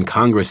powers and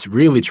Congress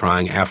really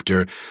trying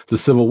after the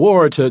Civil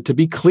War to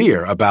be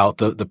clear about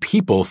the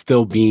people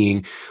still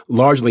being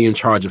largely in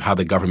charge of how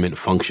the government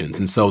functions.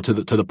 And so to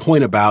the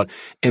point about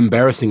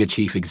embarrassing a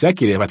chief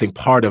executive, I think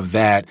part of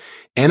that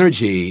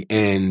energy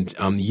and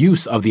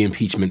use of the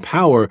impeachment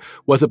power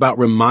was about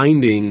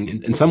reminding,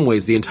 in some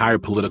ways, the entire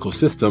political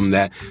system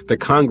that the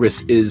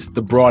Congress is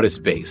the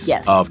broadest base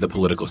of the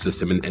political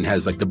system and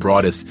has like the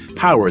broadest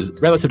powers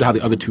relative to how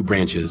the other two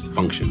branches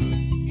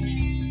function.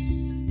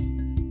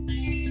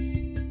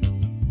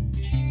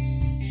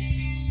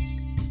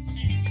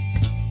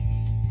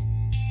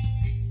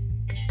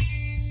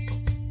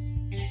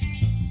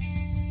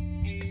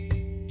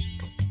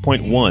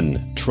 Point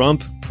 1.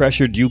 Trump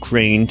pressured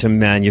Ukraine to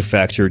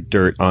manufacture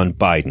dirt on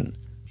Biden.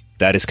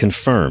 That is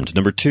confirmed.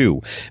 Number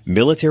 2.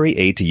 Military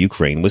aid to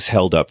Ukraine was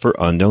held up for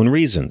unknown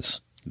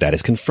reasons. That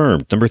is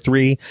confirmed. Number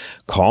 3,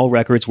 call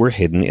records were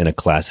hidden in a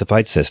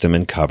classified system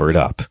and covered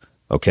up.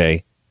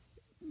 Okay?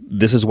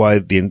 This is why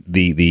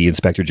the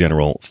Inspector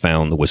General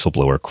found the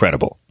whistleblower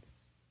credible.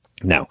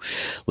 Now,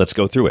 let's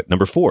go through it.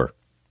 Number 4.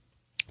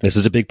 This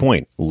is a big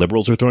point.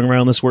 Liberals are throwing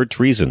around this word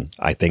treason.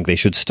 I think they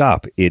should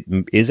stop. It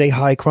is a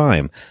high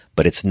crime,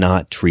 but it's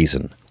not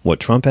treason. What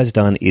Trump has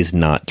done is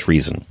not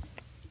treason.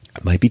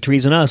 It might be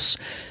treasonous,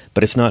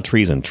 but it's not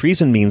treason.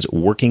 Treason means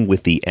working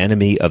with the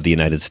enemy of the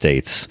United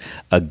States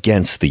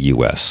against the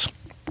U.S.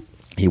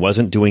 He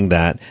wasn't doing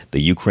that. The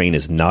Ukraine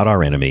is not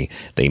our enemy.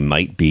 They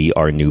might be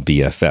our new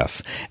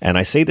BFF. And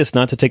I say this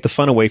not to take the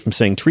fun away from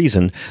saying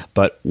treason,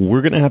 but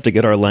we're going to have to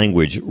get our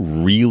language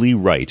really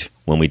right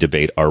when we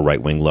debate our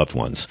right-wing loved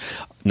ones.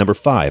 Number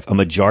 5, a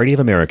majority of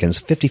Americans,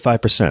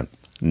 55%,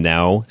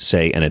 now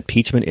say an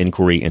impeachment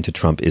inquiry into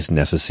Trump is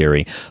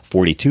necessary.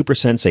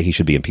 42% say he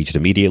should be impeached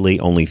immediately.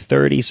 Only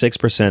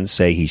 36%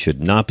 say he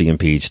should not be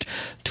impeached.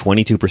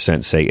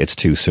 22% say it's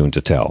too soon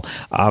to tell.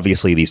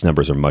 Obviously, these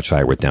numbers are much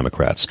higher with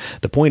Democrats.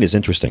 The point is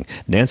interesting.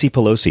 Nancy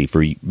Pelosi,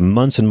 for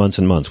months and months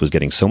and months, was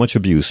getting so much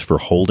abuse for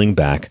holding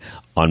back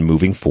on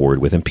moving forward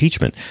with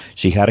impeachment.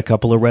 She had a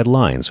couple of red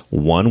lines.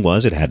 One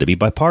was it had to be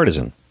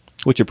bipartisan,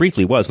 which it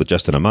briefly was with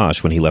Justin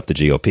Amash when he left the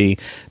GOP,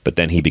 but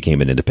then he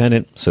became an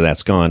independent, so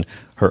that's gone.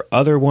 Her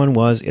other one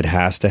was it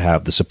has to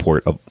have the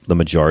support of the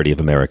majority of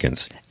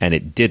Americans, and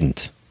it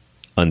didn't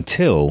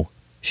until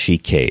she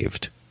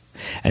caved.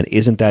 And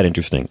isn't that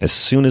interesting? As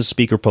soon as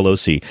Speaker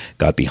Pelosi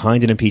got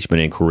behind an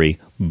impeachment inquiry,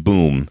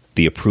 boom,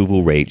 the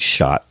approval rate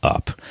shot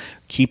up.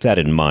 Keep that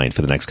in mind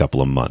for the next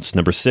couple of months.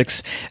 Number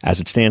 6, as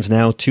it stands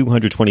now,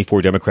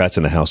 224 Democrats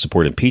in the House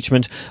support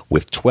impeachment,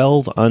 with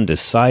 12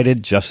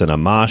 undecided. Justin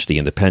Amash, the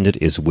independent,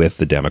 is with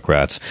the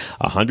Democrats.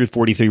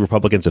 143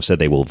 Republicans have said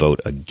they will vote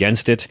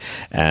against it,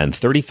 and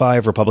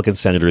 35 Republican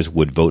senators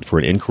would vote for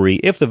an inquiry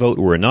if the vote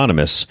were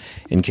anonymous,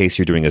 in case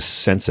you're doing a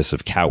census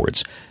of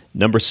cowards.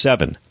 Number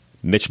 7,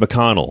 Mitch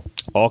McConnell.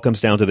 All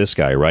comes down to this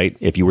guy, right?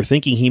 If you were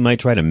thinking he might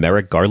try to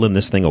Merrick Garland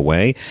this thing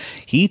away,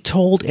 he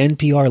told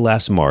NPR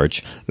last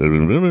March,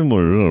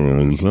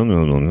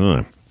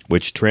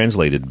 which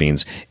translated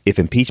means if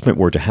impeachment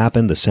were to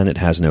happen, the Senate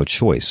has no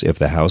choice. If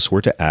the House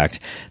were to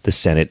act, the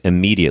Senate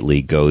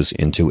immediately goes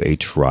into a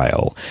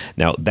trial.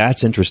 Now,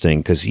 that's interesting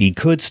because he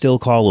could still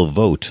call a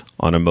vote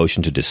on a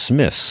motion to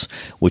dismiss,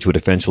 which would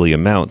eventually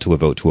amount to a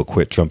vote to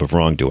acquit Trump of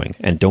wrongdoing.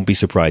 And don't be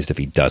surprised if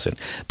he doesn't.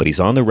 But he's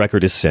on the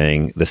record as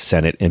saying the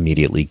Senate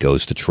immediately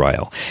goes to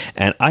trial.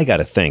 And I got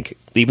to think,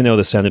 even though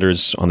the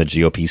senators on the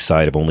GOP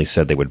side have only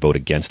said they would vote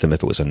against him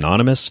if it was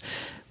anonymous,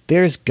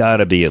 there's got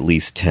to be at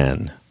least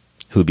 10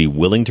 who'd be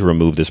willing to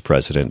remove this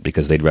president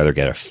because they'd rather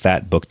get a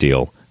fat book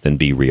deal than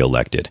be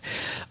reelected.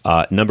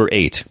 Number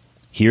 8,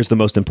 here's the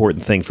most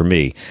important thing for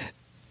me.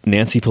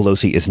 Nancy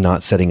Pelosi is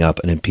not setting up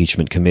an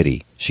impeachment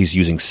committee. She's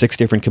using 6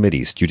 different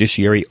committees: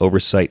 Judiciary,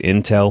 Oversight,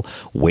 Intel,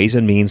 Ways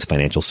and Means,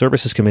 Financial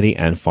Services Committee,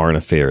 and Foreign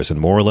Affairs, and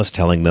more or less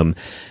telling them,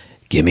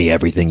 give me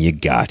everything you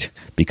got,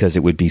 because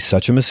it would be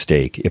such a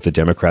mistake if the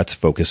Democrats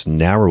focused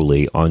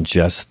narrowly on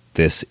just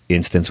this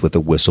instance with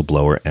the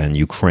whistleblower and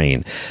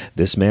Ukraine.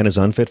 This man is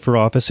unfit for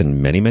office in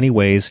many, many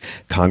ways.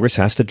 Congress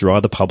has to draw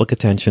the public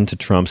attention to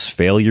Trump's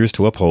failures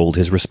to uphold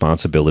his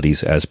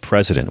responsibilities as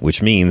president,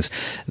 which means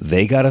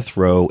they got to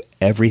throw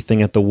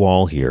everything at the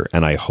wall here,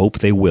 and I hope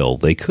they will.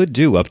 They could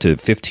do up to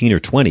 15 or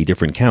 20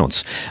 different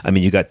counts. I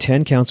mean, you got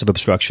 10 counts of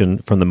obstruction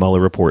from the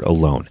Mueller report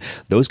alone.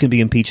 Those can be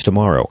impeached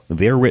tomorrow.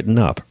 They're written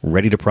up,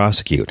 ready to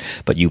prosecute.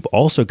 But you've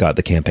also got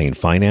the campaign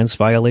finance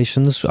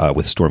violations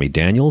with Stormy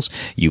Daniels.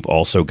 You've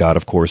also got,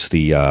 of course,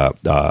 the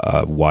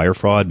wire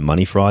fraud,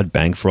 money fraud,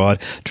 bank fraud,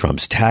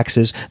 Trump's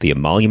taxes, the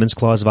emoluments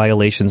clause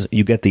violations.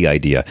 You get the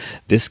idea.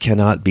 This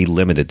cannot be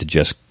limited to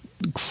just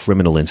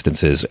criminal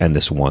instances and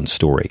this one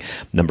story.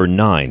 Number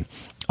 9,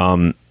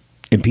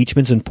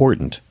 impeachment's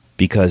important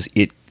because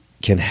it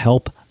can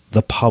help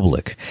the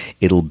public.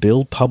 It'll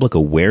build public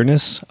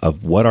awareness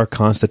of what our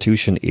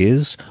Constitution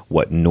is,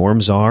 what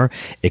norms are.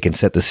 It can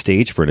set the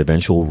stage for an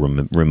eventual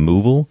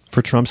removal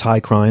for Trump's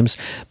high crimes.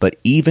 But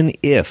even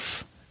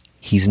if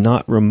he's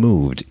not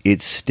removed,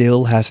 it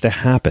still has to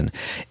happen.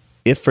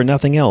 If for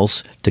nothing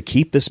else, to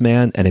keep this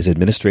man and his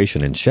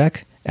administration in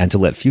check and to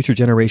let future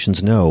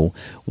generations know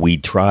we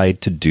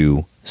tried to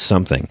do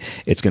something.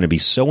 It's going to be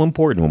so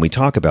important when we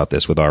talk about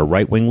this with our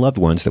right-wing loved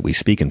ones that we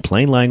speak in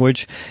plain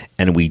language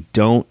and we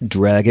don't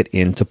drag it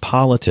into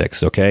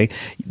politics, okay?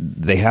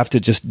 They have to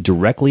just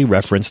directly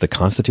reference the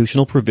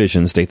constitutional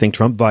provisions they think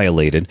Trump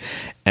violated.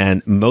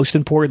 And most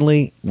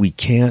importantly, we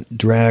can't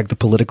drag the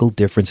political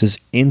differences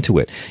into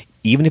it.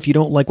 Even if you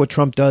don't like what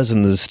Trump does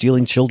and the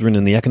stealing children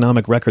and the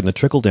economic record and the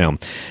trickle down,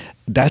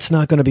 that's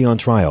not going to be on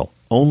trial.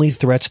 Only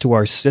threats to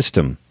our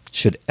system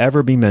should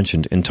ever be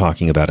mentioned in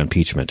talking about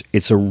impeachment.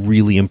 It's a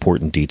really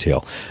important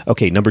detail.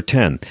 Okay, number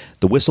 10,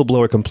 the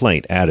whistleblower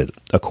complaint added,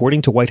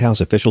 according to White House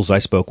officials I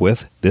spoke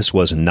with, this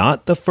was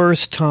not the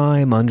first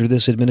time under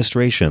this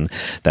administration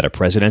that a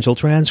presidential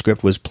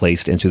transcript was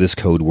placed into this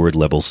code word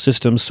level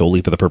system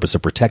solely for the purpose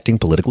of protecting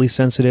politically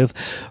sensitive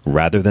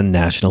rather than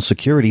national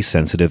security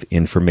sensitive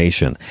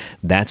information.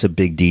 That's a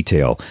big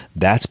detail.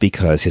 That's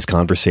because his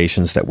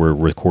conversations that were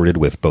recorded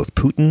with both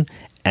Putin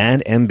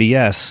and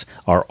MBS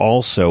are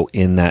also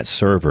in that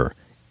server.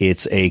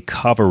 It's a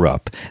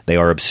cover-up. They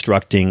are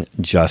obstructing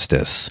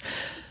justice.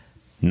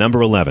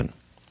 Number 11,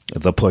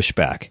 the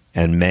pushback.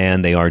 And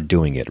man, they are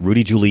doing it.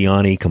 Rudy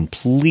Giuliani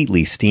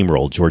completely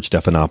steamrolled George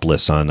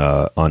Stephanopoulos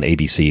on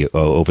ABC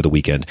over the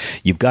weekend.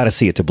 You've got to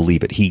see it to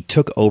believe it. He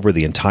took over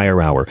the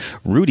entire hour.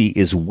 Rudy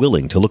is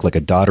willing to look like a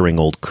doddering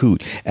old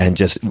coot and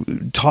just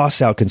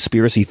toss out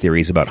conspiracy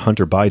theories about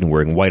Hunter Biden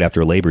wearing white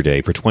after Labor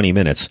Day for 20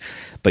 minutes.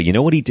 But you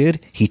know what he did?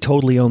 He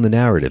totally owned the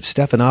narrative.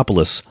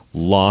 Stephanopoulos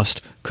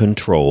lost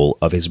control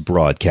of his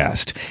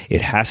broadcast.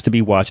 It has to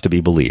be watched to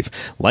be believed.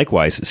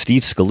 Likewise,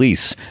 Steve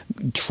Scalise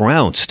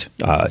trounced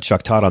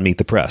Chuck Todd on Meet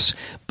the Press.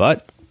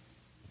 But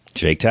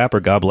Jake Tapper,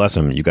 God bless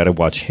him, you got to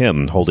watch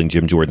him holding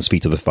Jim Jordan's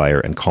feet to the fire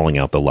and calling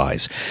out the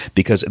lies,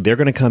 because they're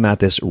going to come at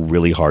this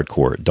really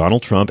hardcore.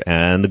 Donald Trump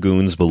and the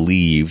goons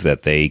believe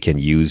that they can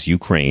use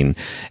Ukraine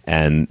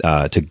and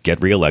to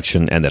get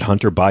re-election, and that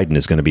Hunter Biden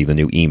is going to be the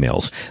new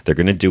emails. They're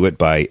going to do it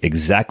by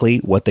exactly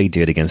what they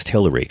did against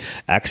Hillary.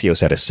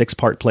 Axios had a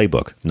 6-part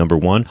playbook. Number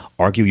 1,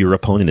 argue your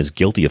opponent is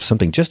guilty of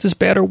something just as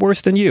bad or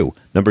worse than you.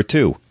 Number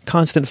 2,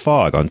 constant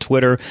fog on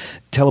Twitter.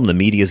 Tell them the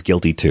media is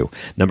guilty too.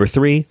 Number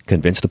 3,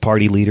 convince the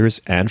party leaders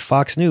and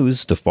Fox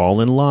News to fall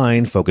in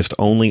line, focused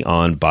only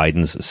on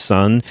Biden's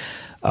son.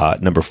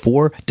 Number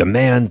 4,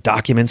 demand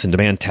documents and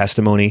demand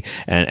testimony,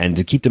 and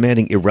to keep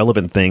demanding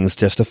irrelevant things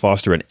just to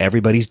foster an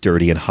everybody's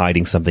dirty and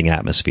hiding something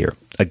atmosphere.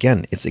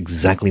 Again, it's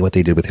exactly what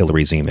they did with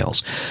Hillary's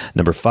emails.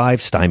 Number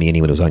 5, stymie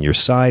anyone who's on your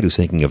side, who's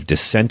thinking of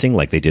dissenting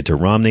like they did to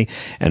Romney.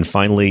 And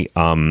finally,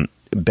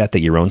 bet that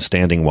your own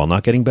standing, while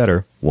not getting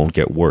better, won't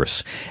get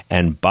worse.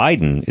 And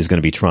Biden is going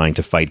to be trying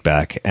to fight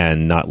back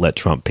and not let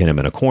Trump pin him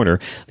in a corner.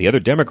 The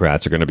other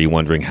Democrats are going to be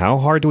wondering, how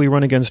hard do we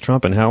run against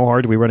Trump and how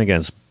hard do we run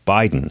against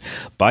Biden?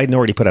 Biden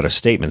already put out a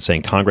statement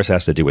saying Congress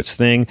has to do its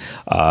thing.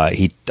 I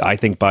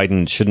think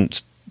Biden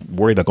shouldn't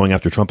worry about going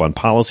after Trump on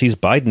policies.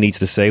 Biden needs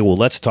to say, well,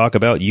 let's talk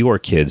about your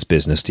kids'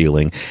 business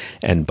dealing.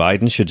 And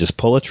Biden should just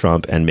pull a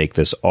Trump and make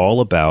this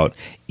all about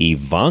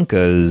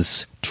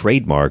Ivanka's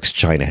trademarks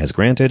China has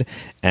granted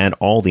and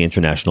all the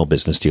international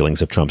business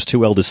dealings of Trump's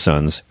 2 eldest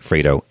sons,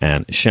 Fredo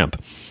and Shemp.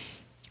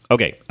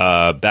 Okay,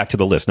 back to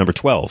the list. Number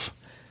 12.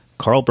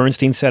 Carl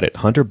Bernstein said it.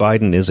 Hunter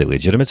Biden is a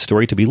legitimate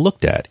story to be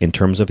looked at in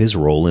terms of his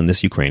role in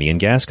this Ukrainian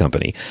gas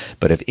company.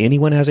 But if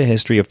anyone has a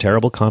history of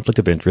terrible conflict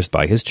of interest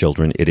by his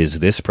children, it is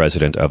this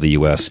president of the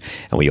U.S.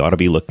 And we ought to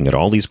be looking at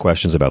all these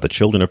questions about the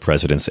children of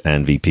presidents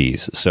and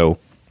VPs. So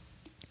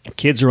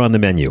kids are on the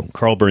menu.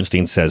 Carl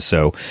Bernstein says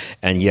so.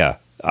 And yeah,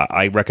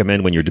 I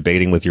recommend when you're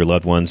debating with your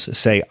loved ones,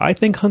 say, I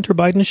think Hunter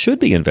Biden should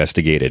be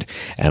investigated.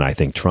 And I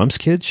think Trump's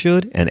kids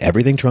should, and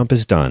everything Trump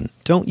has done.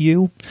 Don't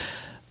you?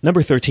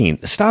 Number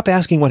 13, stop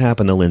asking what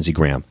happened to Lindsey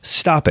Graham.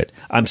 Stop it.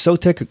 I'm so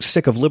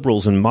sick of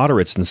liberals and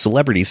moderates and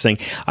celebrities saying,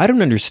 I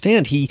don't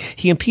understand. He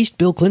impeached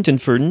Bill Clinton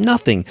for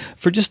nothing,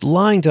 for just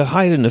lying to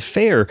hide an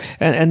affair.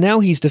 And now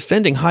he's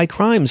defending high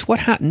crimes.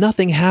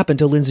 Nothing happened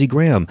to Lindsey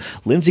Graham.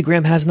 Lindsey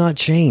Graham has not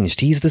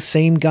changed. He's the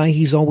same guy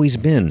he's always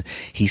been.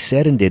 He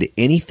said and did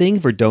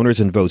anything for donors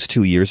and votes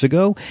 2 years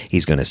ago.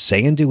 He's going to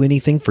say and do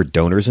anything for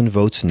donors and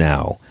votes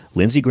now.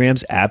 Lindsey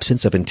Graham's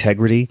absence of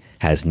integrity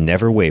has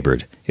never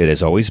wavered. It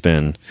has always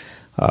been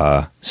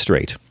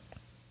straight.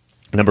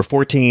 Number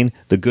 14,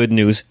 the good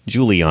news,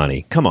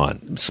 Giuliani. Come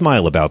on,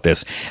 smile about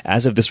this.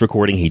 As of this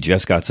recording, he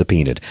just got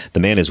subpoenaed.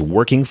 The man is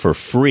working for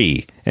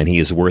free, and he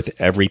is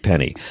worth every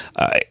penny.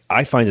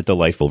 I find it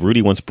delightful.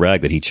 Rudy once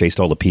bragged that he chased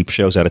all the peep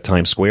shows out of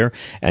Times Square,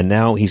 and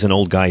now he's an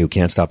old guy who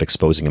can't stop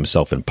exposing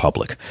himself in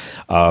public.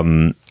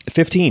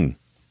 15.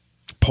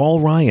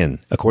 Paul Ryan,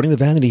 according to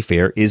Vanity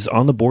Fair, is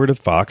on the board of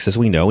Fox, as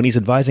we know, and he's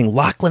advising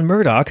Lachlan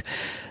Murdoch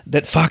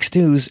that Fox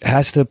News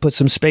has to put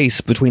some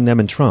space between them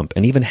and Trump.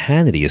 And even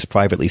Hannity is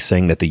privately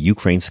saying that the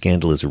Ukraine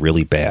scandal is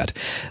really bad.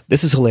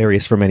 This is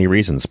hilarious for many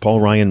reasons.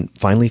 Paul Ryan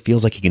finally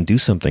feels like he can do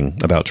something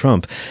about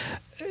Trump,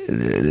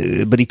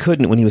 but he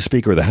couldn't when he was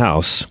Speaker of the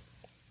House.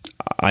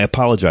 I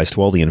apologize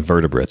to all the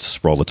invertebrates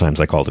for all the times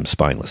I called him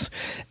spineless.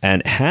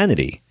 And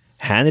Hannity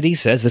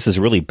says this is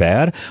really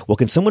bad. Well,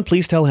 can someone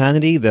please tell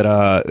Hannity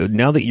that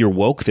now that you're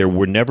woke, there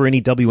were never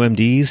any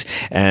WMDs,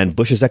 and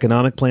Bush's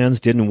economic plans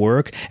didn't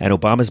work, and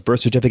Obama's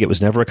birth certificate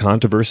was never a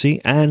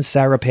controversy, and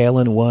Sarah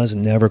Palin was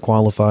never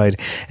qualified,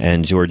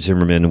 and George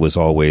Zimmerman was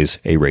always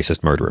a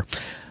racist murderer.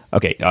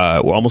 Okay,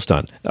 we're almost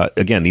done.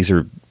 Again, these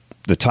are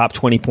the top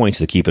 20 points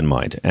to keep in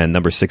mind. And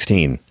number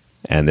 16,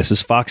 and this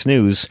is Fox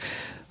News.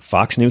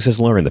 Fox News has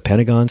learned the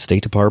Pentagon,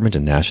 State Department,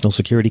 and National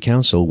Security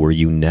Council were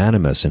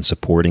unanimous in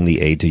supporting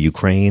the aid to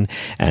Ukraine,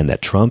 and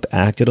that Trump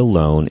acted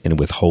alone in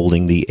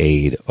withholding the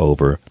aid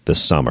over the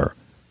summer.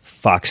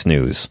 Fox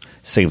News.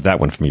 Save that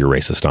one from your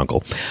racist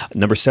uncle.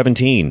 Number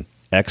 17.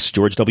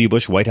 Ex-George W.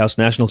 Bush White House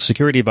National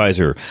Security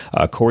Advisor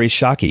Corey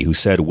Shockey, who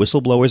said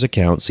whistleblower's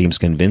account seems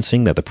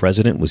convincing that the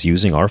president was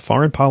using our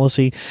foreign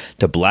policy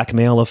to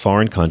blackmail a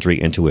foreign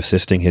country into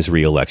assisting his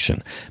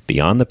reelection.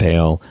 Beyond the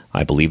pale,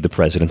 I believe the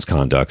president's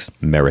conduct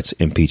merits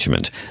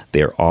impeachment.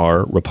 There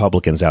are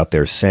Republicans out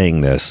there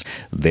saying this.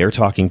 Their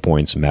talking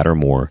points matter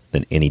more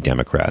than any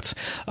Democrats.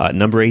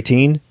 Number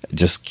 18,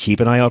 just keep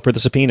an eye out for the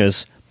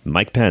subpoenas.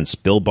 Mike Pence,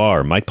 Bill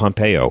Barr, Mike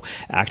Pompeo,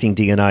 acting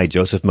DNI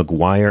Joseph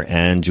McGuire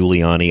and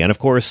Giuliani, and of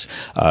course,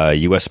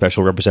 U.S.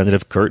 Special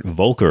Representative Kurt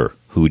Volker,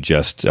 who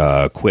just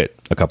quit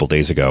a couple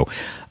days ago.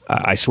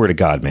 I swear to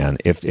God, man,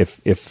 if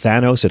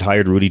Thanos had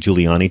hired Rudy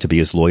Giuliani to be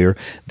his lawyer,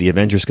 the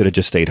Avengers could have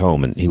just stayed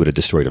home and he would have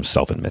destroyed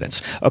himself in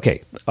minutes.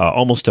 Okay,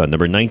 almost done.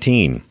 Number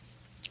 19.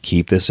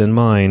 Keep this in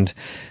mind.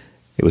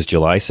 It was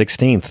July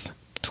 16th,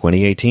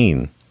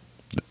 2018,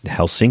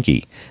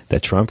 Helsinki,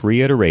 that Trump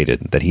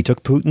reiterated that he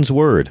took Putin's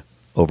word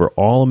over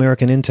all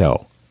American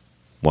intel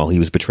while he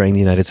was betraying the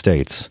United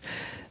States.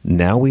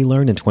 Now we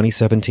learn in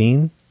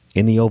 2017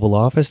 in the Oval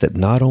Office that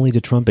not only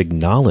did Trump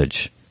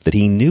acknowledge that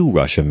he knew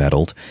Russia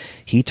meddled,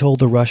 he told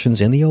the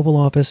Russians in the Oval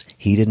Office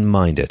he didn't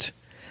mind it.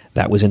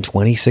 That was in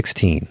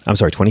 2017.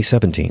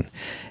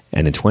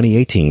 And in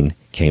 2018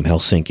 came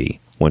Helsinki,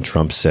 when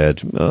Trump said,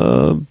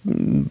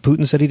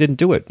 Putin said he didn't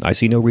do it. I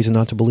see no reason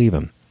not to believe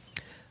him.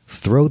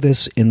 Throw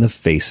this in the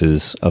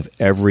faces of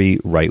every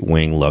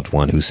right-wing loved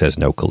one who says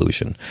no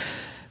collusion.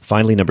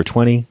 Finally, number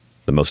 20,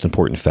 the most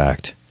important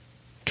fact.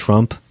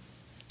 Trump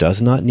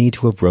does not need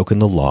to have broken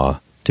the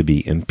law to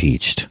be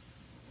impeached.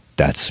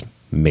 That's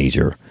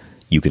major.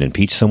 You can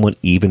impeach someone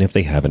even if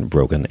they haven't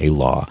broken a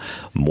law.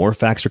 More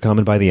facts are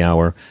coming by the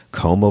hour.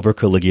 Comb over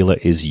Caligula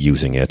is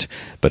using it.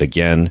 But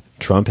again,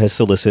 Trump has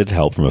solicited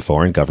help from a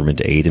foreign government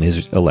to aid in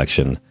his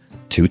election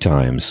 2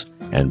 times,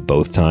 and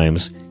both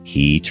times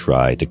he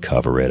tried to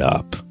cover it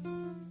up.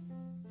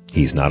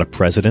 He's not a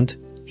president.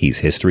 He's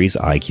history's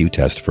IQ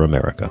test for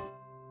America.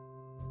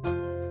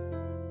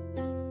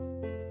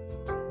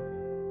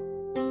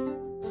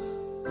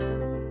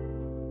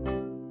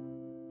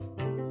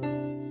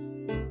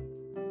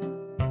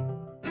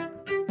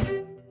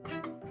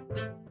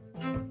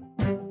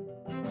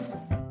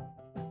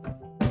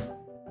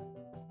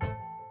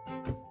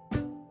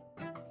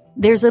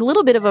 There's a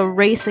little bit of a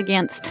race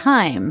against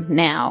time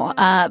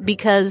now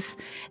because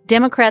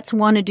Democrats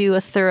want to do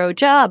a thorough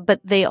job, but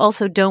they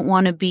also don't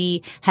want to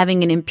be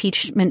having an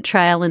impeachment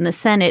trial in the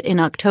Senate in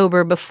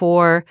October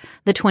before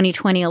the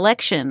 2020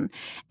 election.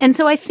 And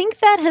so I think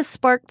that has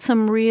sparked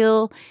some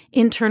real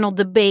internal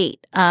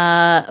debate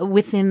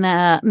within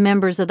the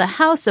members of the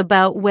House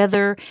about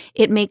whether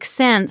it makes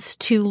sense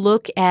to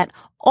look at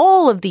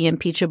all of the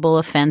impeachable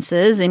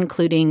offenses,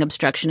 including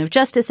obstruction of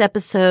justice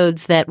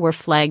episodes that were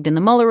flagged in the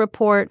Mueller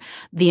report,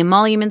 the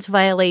emoluments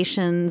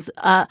violations,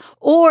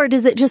 or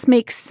does it just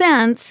make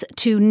sense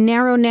to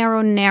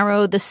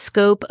narrow the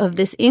scope of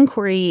this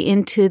inquiry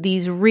into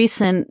these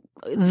recent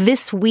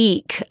this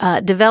week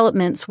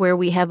developments where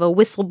we have a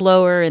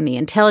whistleblower in the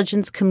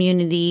intelligence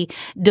community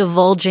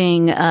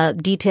divulging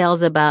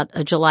details about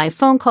a July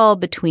phone call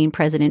between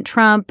President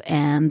Trump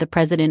and the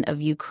president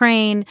of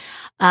Ukraine,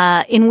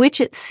 in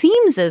which it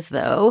seems as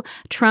though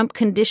Trump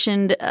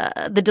conditioned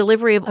the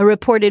delivery of a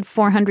reported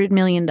 $400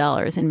 million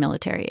in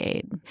military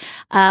aid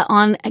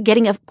on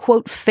getting a,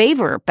 quote,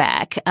 favor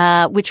back,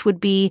 which would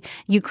be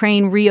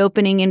Ukraine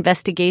reopening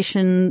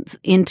investigations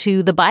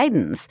into the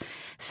Bidens.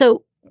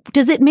 So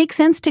does it make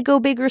sense to go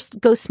big or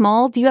go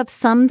small? Do you have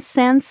some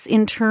sense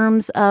in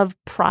terms of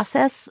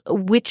process,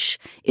 which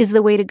is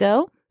the way to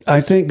go? I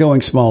think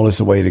going small is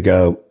the way to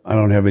go. I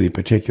don't have any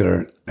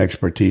particular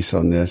expertise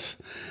on this,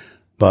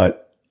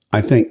 but I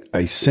think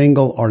a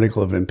single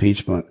article of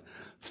impeachment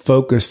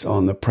focused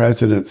on the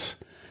president's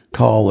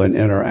call and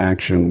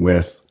interaction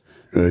with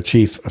the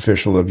chief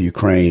official of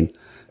Ukraine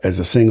as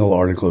a single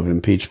article of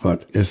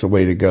impeachment is the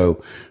way to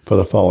go for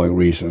the following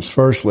reasons.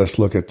 First, let's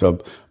look at the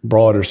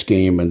broader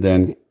scheme and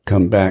then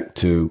come back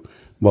to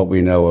what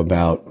we know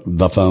about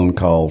the phone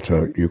call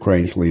to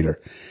Ukraine's leader.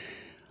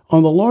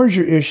 On the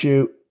larger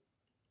issue,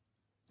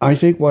 I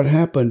think what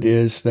happened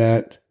is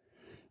that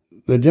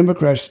the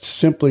Democrats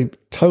simply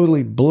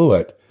totally blew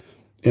it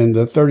in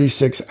the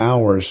 36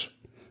 hours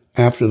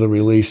after the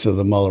release of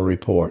the Mueller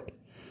report.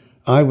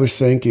 I was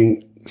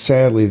thinking,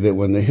 sadly, that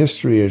when the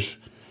history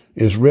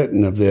is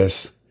written of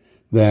this,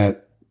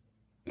 that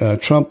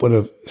Trump would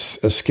have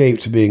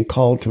escaped being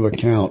called to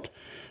account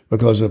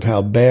because of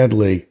how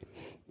badly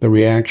the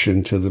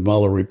reaction to the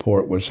Mueller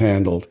report was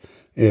handled.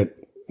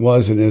 It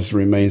was and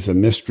remains a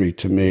mystery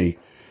to me.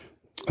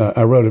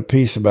 I wrote a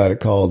piece about it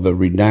called The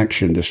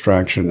Redaction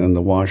Distraction in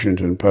the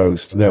Washington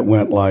Post that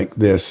went like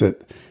this,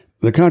 that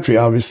the country,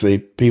 obviously,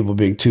 people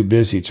being too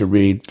busy to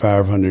read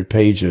 500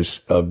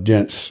 pages of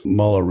dense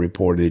Mueller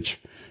reportage,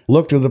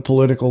 looked to the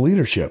political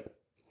leadership.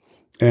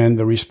 And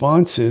the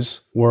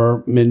responses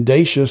were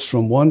mendacious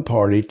from one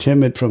party,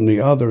 timid from the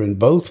other, and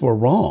both were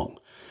wrong.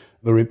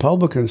 The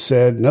Republicans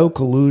said no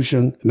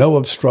collusion, no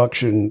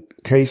obstruction,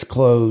 case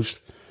closed.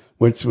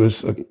 which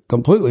was a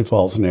completely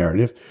false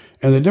narrative.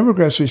 And the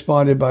Democrats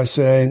responded by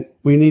saying,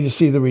 we need to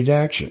see the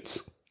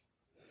redactions.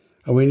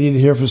 And we need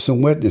to hear from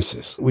some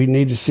witnesses. We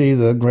need to see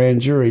the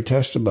grand jury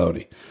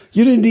testimony.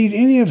 You didn't need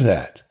any of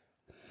that.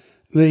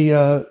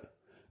 The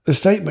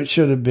statement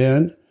should have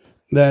been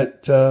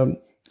that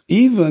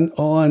even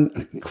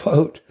on,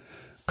 quote,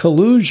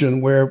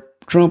 collusion where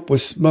Trump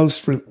was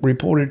most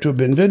reported to have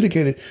been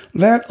vindicated,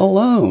 that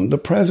alone, the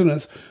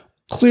president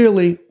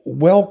clearly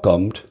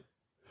welcomed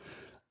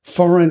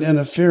foreign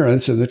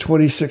interference in the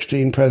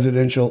 2016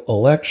 presidential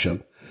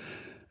election.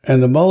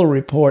 And the Mueller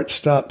report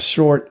stopped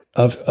short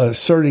of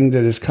asserting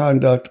that his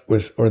conduct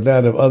was, or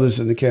that of others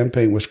in the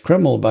campaign, was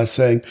criminal by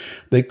saying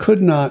they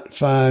could not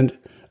find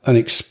an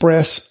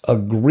express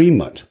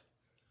agreement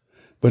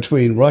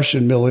between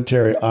Russian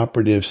military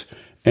operatives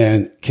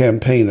and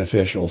campaign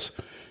officials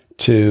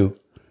to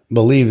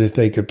believe that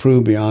they could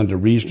prove beyond a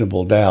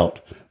reasonable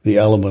doubt the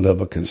element of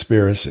a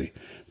conspiracy.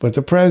 But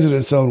the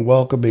president's own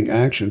welcoming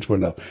actions were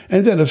enough.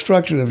 And then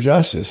obstruction of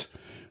justice.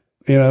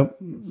 You know,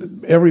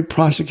 every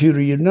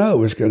prosecutor you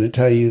know is going to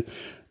tell you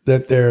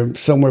that there are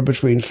somewhere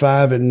between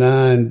 5 and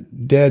 9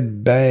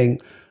 dead bang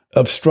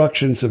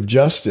obstructions of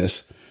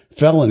justice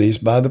felonies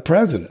by the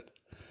president.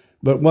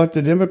 But what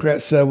the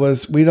Democrats said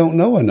was, we don't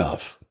know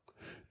enough.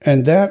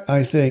 And that,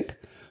 I think,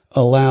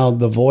 allowed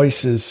the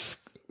voices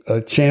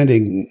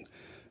chanting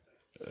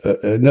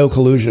no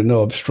collusion,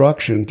 no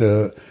obstruction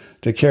to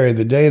carry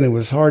the day. And it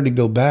was hard to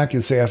go back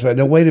and say, after that,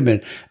 no, wait a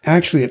minute.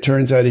 Actually, it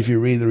turns out if you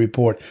read the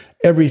report,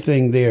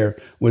 everything there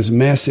was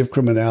massive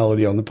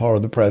criminality on the part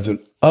of the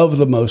president of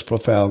the most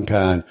profound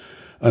kind,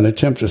 an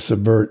attempt to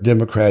subvert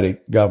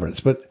democratic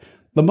governance. But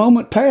the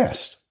moment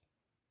passed.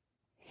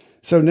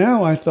 So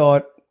now I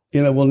thought,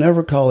 you know, we'll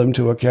never call him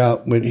to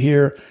account when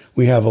here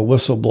we have a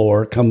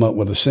whistleblower come up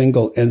with a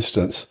single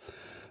instance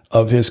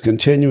of his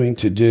continuing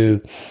to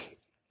do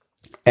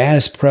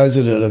as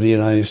president of the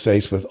United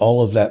States with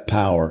all of that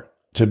power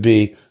to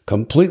be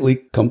completely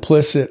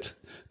complicit,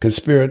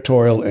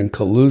 conspiratorial, and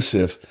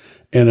collusive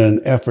in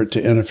an effort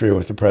to interfere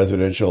with the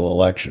presidential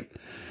election.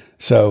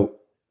 So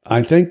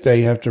I think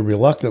they have to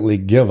reluctantly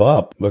give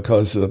up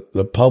because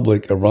the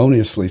public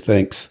erroneously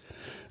thinks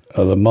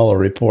the Mueller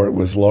report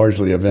was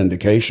largely a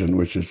vindication,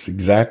 which is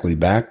exactly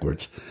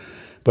backwards.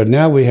 But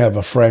now we have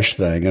a fresh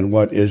thing. And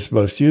what is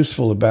most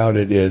useful about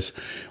it is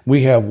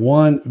we have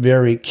one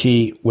very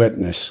key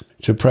witness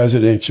to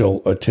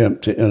presidential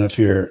attempt to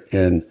interfere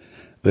in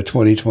the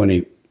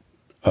 2020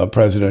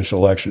 presidential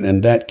election.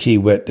 And that key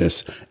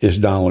witness is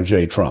Donald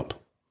J. Trump,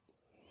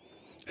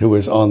 who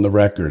is on the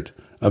record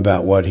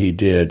about what he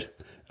did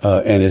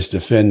and is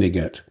defending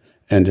it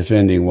and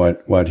defending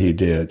what he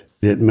did.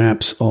 It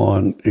maps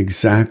on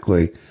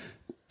exactly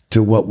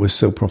to what was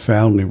so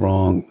profoundly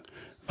wrong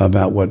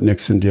about what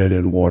Nixon did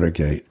in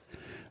Watergate.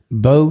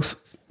 Both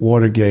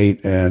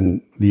Watergate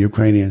and the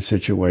Ukrainian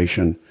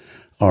situation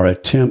are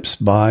attempts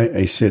by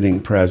a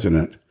sitting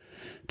president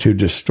to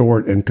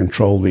distort and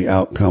control the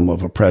outcome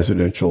of a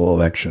presidential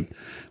election,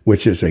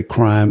 which is a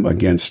crime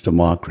against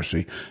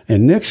democracy.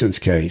 In Nixon's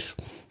case,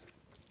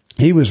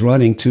 he was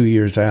running 2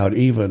 years out,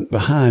 even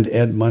behind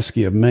Ed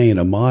Muskie of Maine,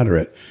 a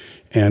moderate.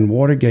 And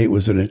Watergate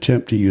was an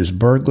attempt to use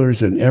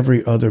burglars and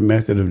every other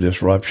method of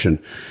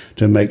disruption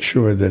to make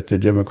sure that the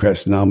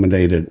Democrats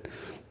nominated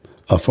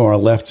a far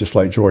leftist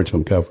like George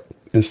McGovern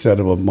instead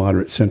of a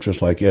moderate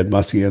centrist like Ed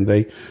Muskie. And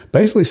they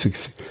basically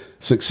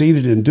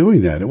succeeded in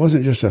doing that. It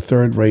wasn't just a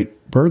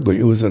third-rate burglary.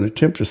 It was an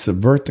attempt to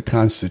subvert the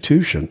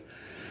Constitution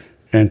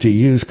and to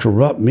use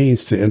corrupt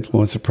means to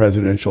influence a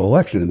presidential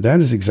election. And that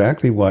is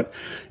exactly what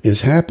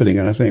is happening.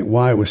 And I think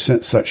why it was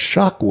sent such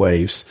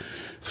shockwaves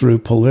through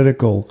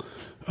political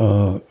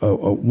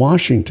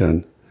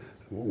Washington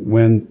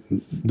when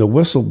the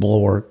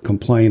whistleblower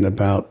complained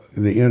about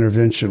the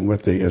intervention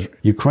with the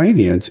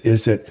Ukrainians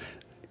is that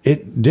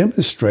it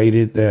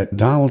demonstrated that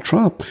Donald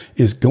Trump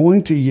is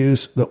going to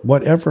use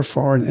whatever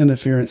foreign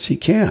interference he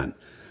can.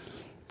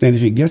 And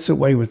if he gets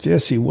away with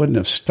this, he wouldn't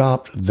have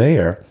stopped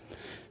there.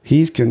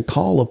 He can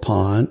call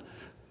upon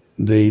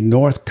the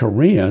North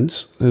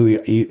Koreans, who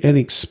he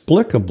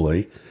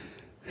inexplicably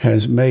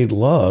has made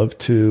love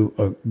to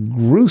a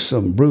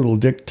gruesome, brutal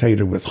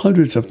dictator with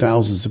hundreds of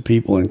thousands of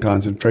people in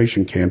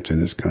concentration camps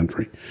in his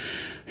country.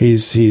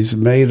 He's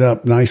made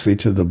up nicely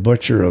to the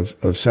butcher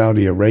of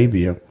Saudi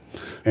Arabia.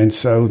 And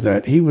so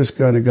that he was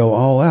going to go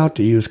all out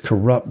to use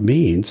corrupt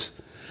means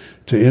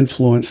to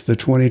influence the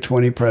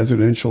 2020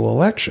 presidential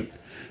election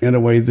in a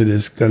way that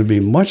is going to be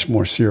much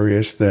more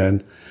serious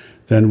than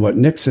what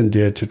Nixon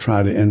did to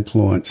try to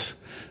influence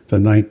the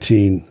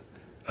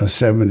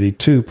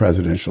 1972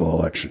 presidential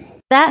election.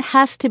 That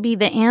has to be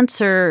the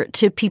answer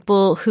to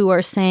people who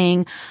are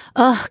saying,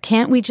 oh,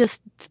 can't we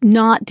just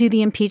not do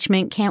the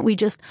impeachment? Can't we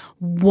just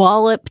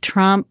wallop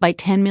Trump by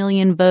 10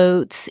 million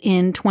votes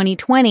in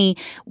 2020?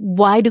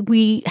 Why do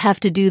we have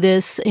to do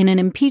this in an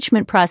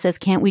impeachment process?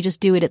 Can't we just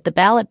do it at the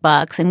ballot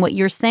box? And what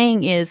you're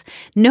saying is,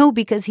 no,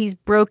 because he's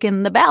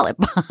broken the ballot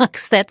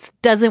box. That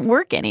doesn't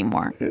work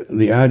anymore.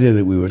 The idea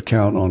that we would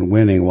count on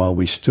winning while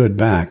we stood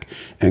back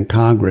and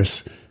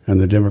Congress and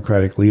the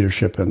Democratic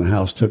leadership in the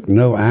House took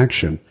no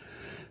action.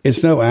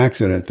 It's no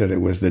accident that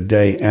it was the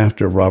day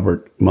after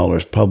Robert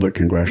Mueller's public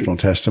congressional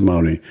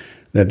testimony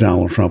that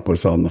Donald Trump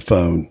was on the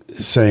phone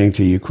saying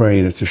to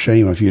Ukraine, it's a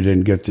shame if you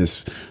didn't get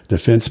this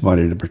defense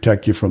money to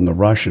protect you from the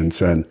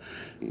Russians. And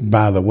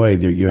by the way,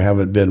 you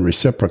haven't been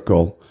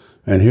reciprocal.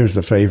 And here's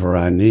the favor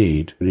I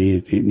need.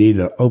 You need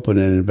to open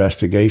an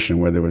investigation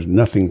where there was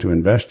nothing to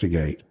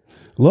investigate.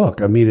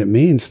 Look, I mean, it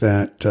means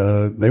that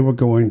they were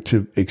going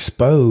to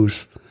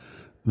expose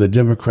the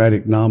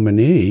Democratic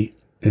nominee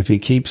if he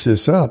keeps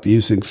this up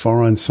using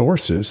foreign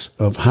sources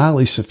of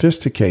highly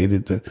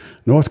sophisticated. The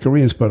North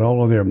Koreans put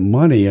all of their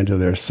money into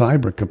their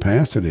cyber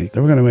capacity.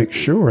 They were going to make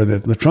sure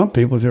that the Trump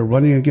people, they're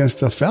running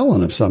against a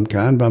felon of some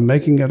kind by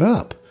making it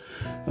up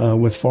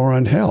with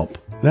foreign help.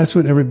 That's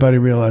when everybody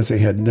realized they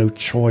had no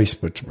choice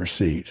but to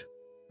proceed.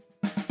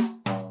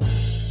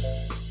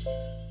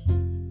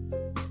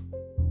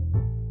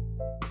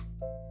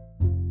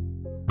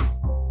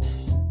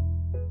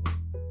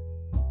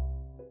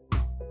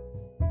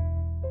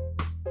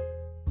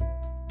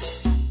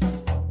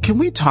 Can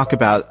we talk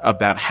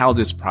about how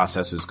this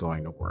process is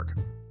going to work?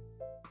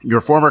 Your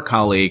former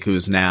colleague,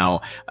 who's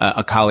now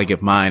a colleague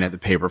of mine at the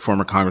paper,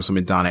 former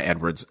Congresswoman Donna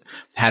Edwards,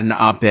 had an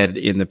op-ed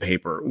in the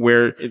paper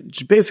where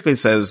she basically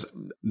says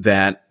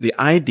that the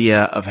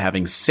idea of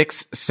having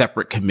 6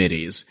 separate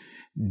committees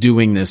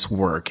doing this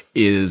work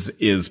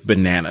is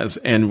bananas.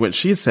 And what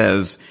she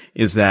says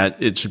is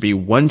that it should be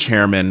one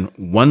chairman,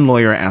 one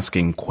lawyer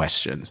asking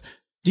questions.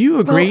 Do you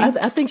agree? Well,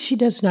 I think she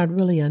does not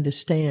really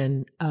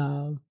understand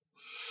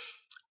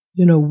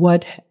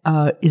what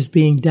is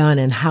being done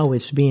and how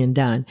it's being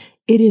done.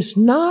 It is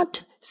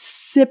not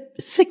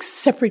 6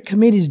 separate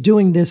committees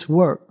doing this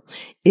work.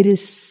 It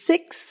is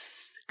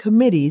 6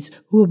 committees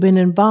who have been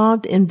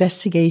involved in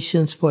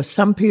investigations for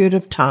some period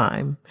of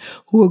time,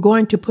 who are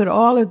going to put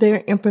all of their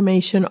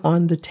information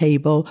on the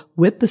table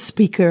with the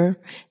speaker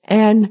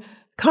and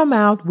come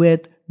out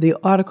with the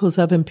articles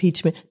of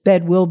impeachment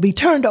that will be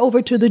turned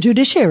over to the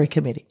Judiciary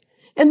Committee.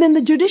 And then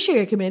the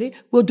Judiciary Committee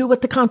will do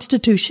what the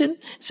Constitution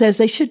says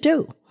they should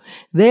do.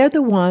 They're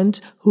the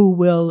ones who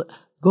will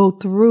go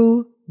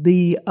through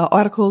the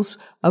articles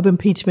of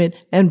impeachment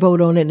and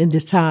vote on it and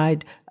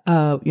decide,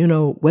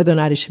 whether or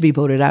not it should be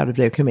voted out of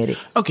their committee.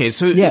 Okay.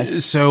 So,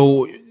 yes.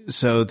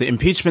 So the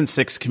impeachment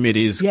 6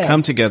 committees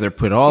come together,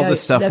 put all the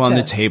stuff on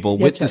the table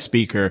with the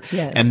speaker,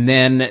 and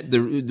then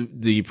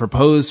the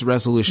proposed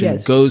resolution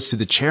goes to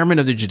the chairman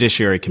of the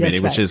Judiciary Committee,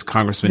 which is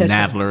Congressman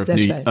Nadler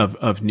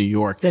of New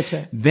York. That's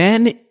right.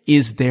 Then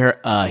is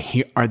there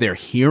are there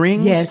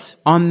hearings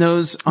on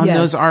those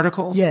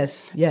articles?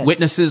 Yes.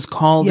 Witnesses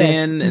called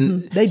in,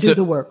 and they do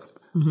the work.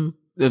 Mm-hmm.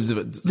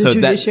 The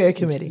Judiciary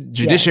Committee.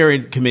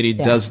 Judiciary Committee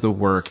does the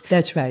work.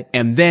 That's right.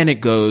 And then it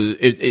goes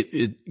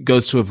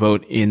to a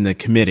vote in the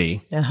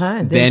committee.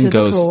 And then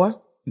goes to the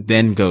floor.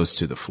 Then goes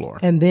to the floor.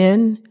 And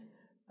then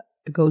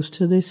it goes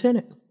to the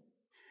Senate.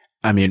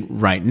 I mean,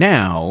 right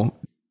now,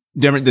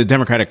 the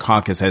Democratic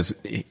caucus has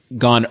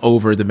gone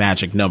over the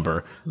magic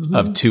number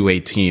of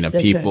 218 of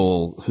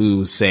people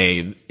who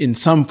say in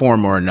some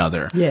form or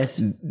another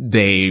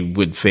they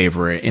would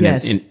favor an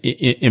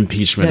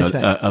impeachment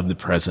of the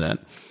president.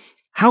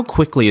 How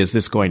quickly is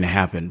this going to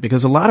happen?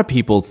 Because a lot of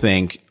people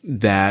think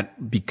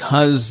that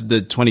because the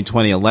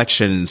 2020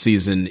 election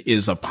season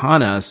is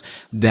upon us,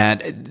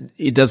 that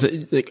it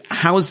doesn't,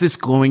 how is this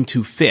going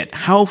to fit?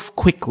 How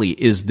quickly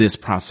is this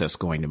process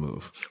going to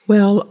move?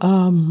 Well,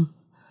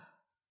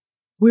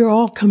 we're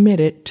all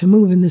committed to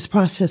moving this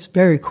process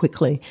very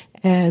quickly.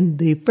 And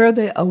the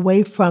further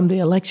away from the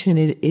election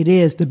it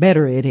is, the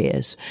better it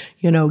is.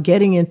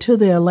 Getting into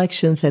the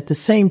elections at the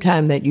same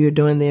time that you're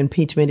doing the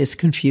impeachment is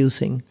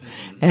confusing.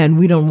 And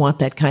we don't want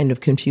that kind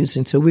of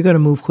confusion. So we're going to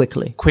move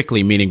quickly.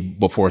 Quickly, meaning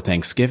before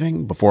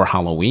Thanksgiving, before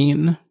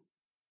Halloween?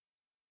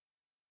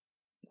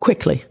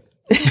 Quickly.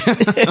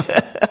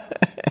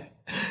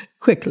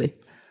 Quickly.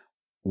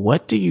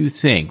 What do you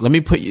think? Let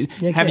me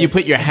have you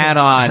put your hat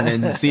on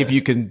and see if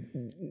you can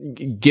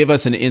give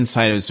us an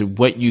insight as to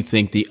what you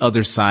think the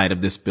other side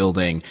of this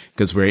building,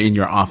 because we're in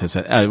your office,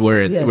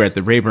 we're at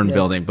the Rayburn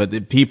building, but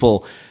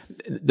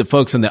the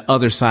folks on the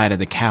other side of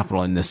the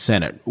Capitol in the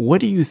Senate,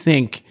 what do you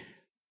think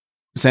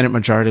Senate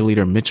Majority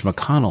Leader Mitch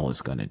McConnell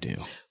is going to do?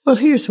 Well,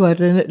 here's what,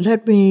 and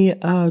let me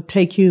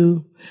take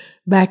you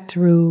back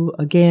through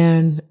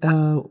again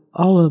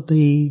all of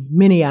the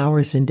many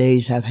hours and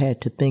days I've had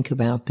to think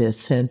about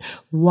this and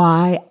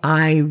why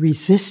I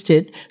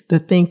resisted the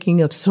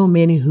thinking of so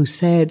many who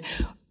said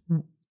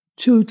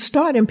to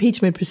start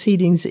impeachment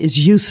proceedings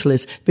is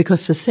useless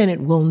because the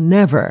Senate will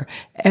never,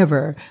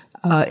 ever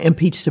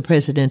impeach the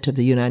President of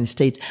the United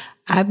States.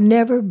 I've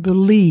never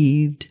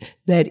believed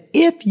that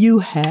if you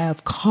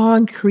have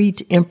concrete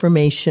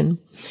information,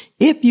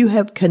 if you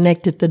have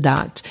connected the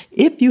dots,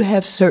 if you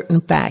have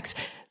certain facts,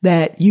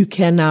 that you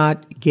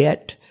cannot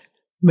get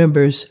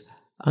members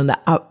on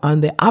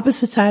the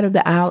opposite side of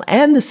the aisle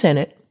and the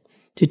Senate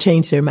to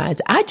change their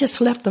minds. I just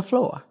left the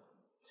floor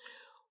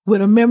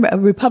with a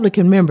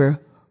Republican member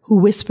who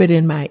whispered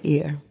in my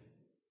ear,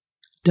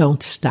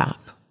 "Don't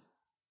stop.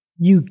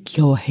 you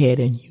go ahead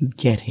and you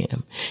get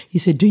him. He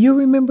said, do you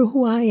remember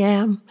who I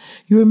am?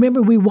 You remember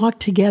we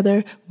walked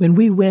together when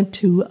we went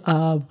to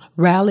a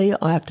rally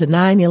after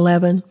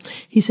 9/11?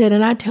 He said,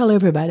 and I tell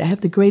everybody, I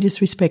have the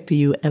greatest respect for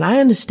you, and I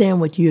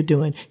understand what you're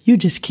doing. You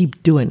just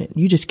keep doing it.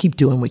 You just keep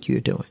doing what you're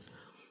doing.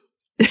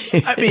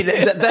 I mean,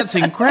 that's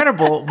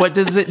incredible. But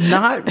does it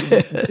not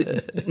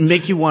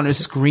make you want to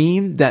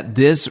scream that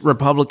this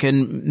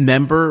Republican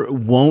member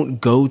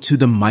won't go to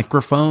the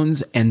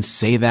microphones and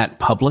say that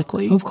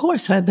publicly? Of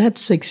course,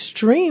 that's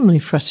extremely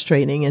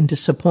frustrating and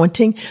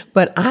disappointing.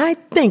 But I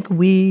think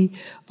we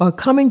are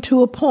coming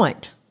to a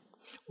point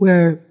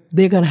where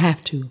they're going to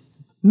have to.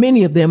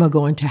 Many of them are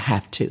going to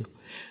have to.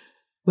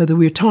 Whether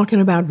we're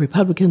talking about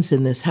Republicans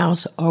in this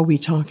House or we're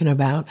talking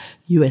about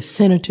U.S.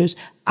 senators,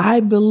 I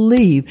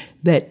believe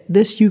that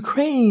this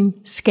Ukraine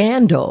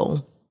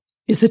scandal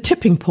is a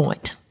tipping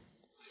point,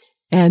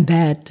 and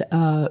that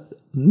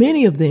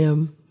many of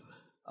them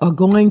are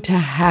going to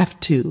have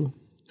to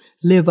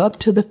live up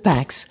to the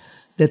facts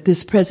that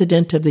this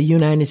president of the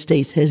United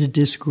States has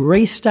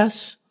disgraced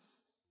us,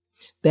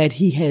 that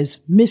he has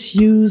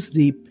misused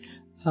the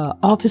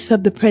office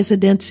of the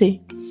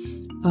presidency,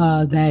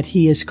 that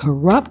he is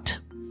corrupt,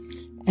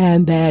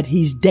 and that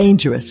he's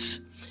dangerous,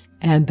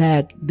 and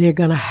that they're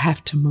going to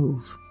have to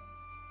move.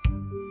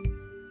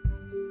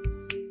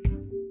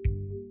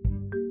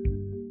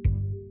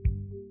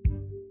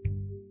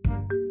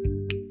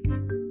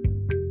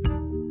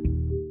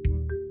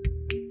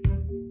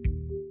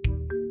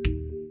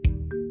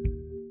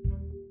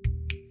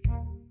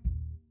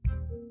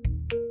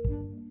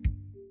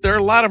 There are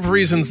a lot of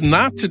reasons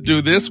not to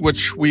do this,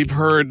 which we've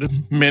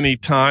heard many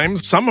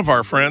times. Some of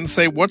our friends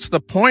say, what's the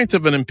point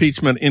of an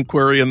impeachment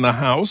inquiry in the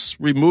House?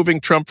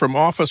 Removing Trump from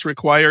office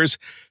requires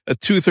a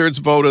 2/3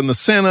 vote in the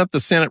Senate. The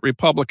Senate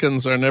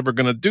Republicans are never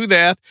going to do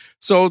that.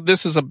 So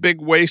this is a big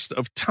waste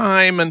of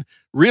time. And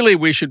really,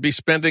 we should be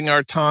spending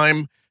our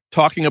time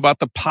talking about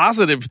the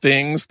positive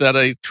things that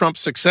a Trump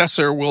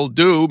successor will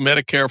do: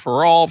 Medicare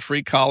for all,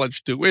 free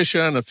college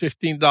tuition, a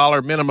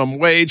 $15 minimum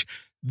wage.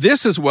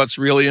 This is what's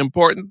really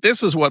important.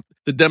 This is what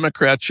the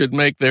Democrats should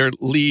make their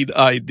lead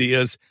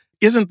ideas.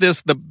 Isn't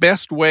this the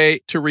best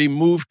way to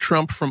remove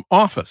Trump from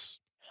office?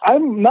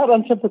 I'm not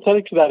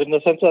unsympathetic to that, in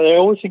the sense that I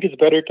always think it's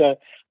better to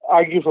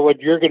argue for what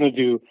you're going to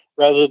do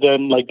rather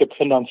than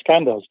depend on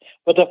scandals.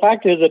 But the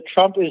fact is that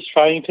Trump is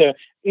trying to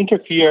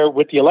interfere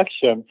with the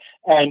election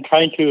and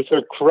trying to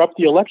sort of corrupt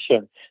the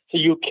election. So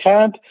you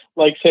can't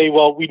say,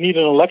 well, we need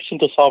an election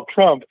to solve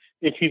Trump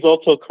if he's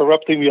also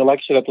corrupting the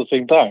election at the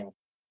same time.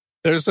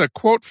 There's a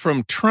quote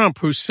from Trump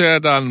who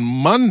said on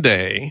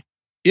Monday,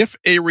 if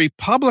a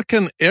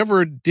Republican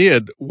ever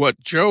did what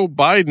Joe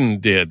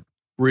Biden did,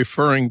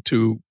 referring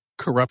to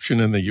corruption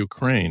in the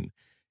Ukraine,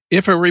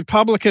 if a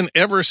Republican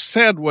ever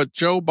said what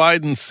Joe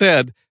Biden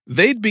said,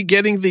 they'd be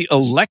getting the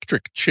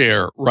electric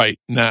chair right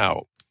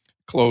now,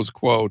 close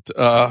quote.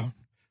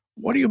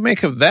 What do you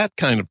make of that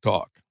kind of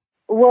talk?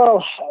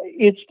 Well,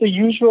 it's the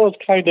usual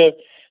kind of,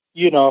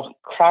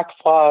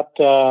 crackpot,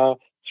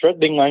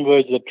 threatening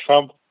language that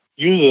Trump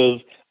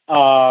uses,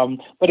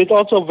 but it's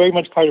also very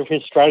much part of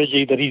his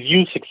strategy that he's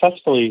used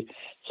successfully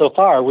so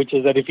far, which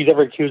is that if he's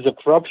ever accused of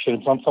corruption,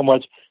 it's not so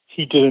much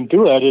he didn't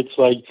do it, it's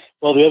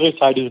well, the other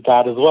side is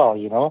bad as well,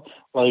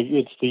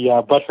 it's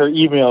the but her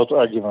emails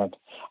argument.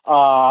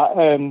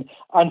 And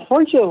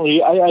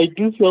unfortunately, I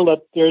do feel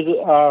that there's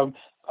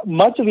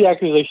much of the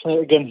accusation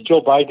against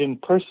Joe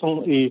Biden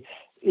personally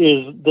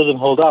doesn't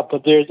hold up,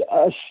 but there's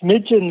a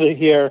smidgen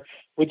here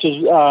which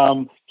is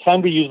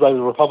can be used by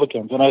the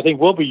Republicans, and I think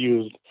will be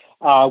used,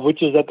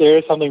 which is that there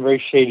is something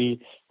very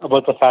shady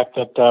about the fact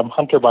that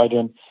Hunter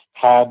Biden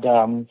had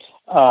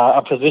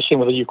a position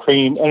with a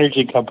Ukrainian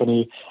energy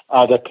company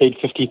that paid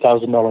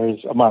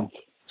 $50,000 a month.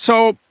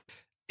 So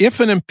if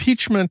an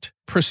impeachment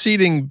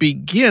proceeding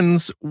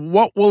begins,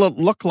 what will it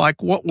look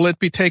like? What will it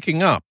be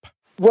taking up?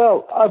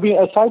 Well, I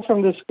mean, aside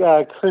from this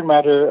current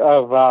matter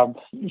of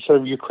sort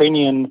of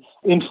Ukrainian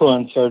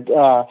influence,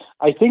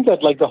 I think that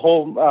the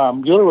whole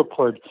Mueller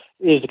report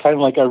is kind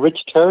of a rich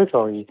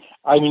territory.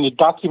 I mean, it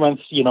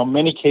documents,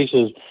 many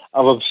cases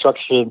of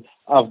obstruction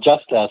of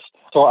justice.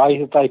 So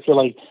I feel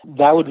like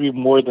that would be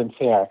more than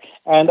fair.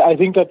 And I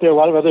think that there are a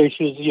lot of other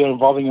issues,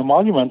 involving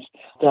emoluments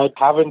that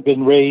haven't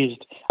been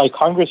raised by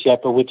Congress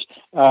yet, but which,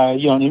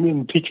 an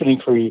impeachment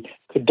inquiry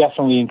could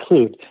definitely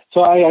include.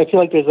 So I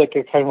feel like there's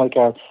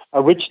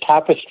a rich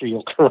tapestry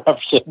of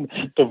corruption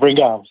to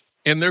bring up.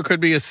 And there could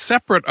be a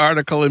separate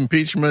article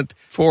impeachment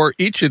for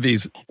each of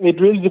these.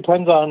 It really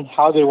depends on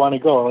how they want to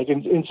go.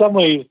 In some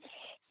ways,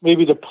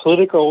 maybe the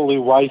politically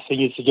wise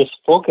thing is to just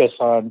focus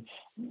on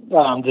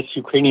this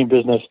Ukrainian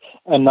business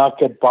and not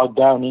get bogged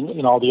down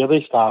in all the other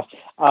stuff.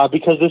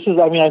 Because this is,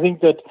 I think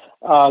that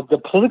the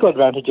political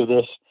advantage of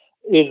this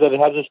is that it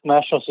has this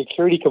national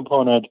security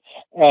component,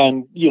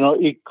 and,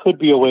 it could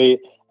be a way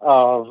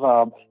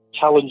of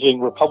challenging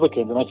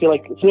Republicans. And I feel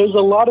like there's a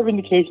lot of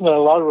indication that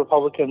a lot of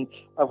Republicans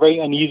are very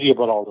uneasy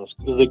about all this,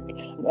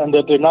 and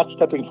that they're not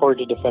stepping forward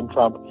to defend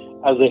Trump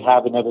as they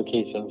have in other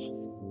cases.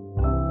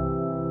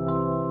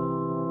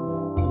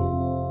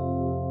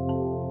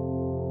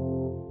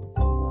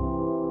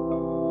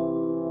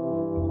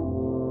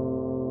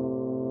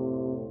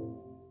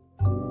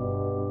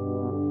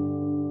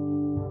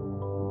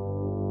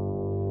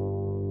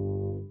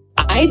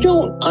 I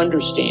don't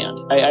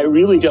understand. I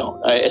really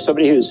don't. As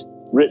somebody who's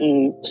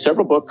written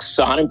several books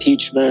on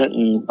impeachment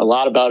and a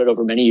lot about it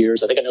over many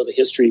years, I think I know the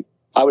history,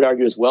 I would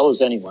argue, as well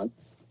as anyone.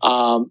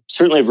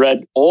 Certainly I've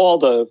read all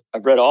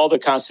the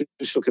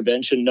Constitutional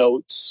Convention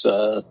notes,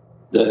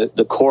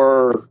 the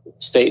core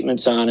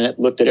statements on it,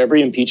 looked at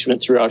every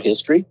impeachment throughout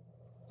history.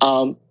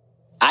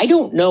 I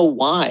don't know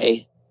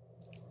why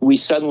we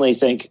suddenly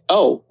think,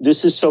 oh,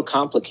 this is so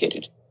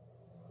complicated.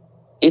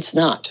 It's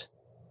not.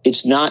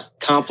 It's not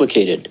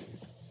complicated.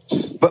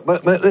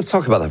 But let's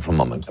talk about that for a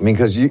moment. I mean,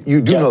 because you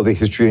do know the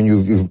history, and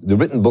you've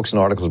written books and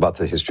articles about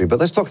the history. But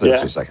let's talk about that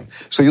for a second.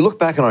 So you look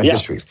back in our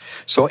history.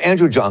 So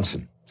Andrew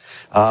Johnson,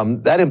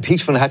 that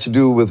impeachment had to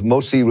do with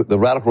mostly the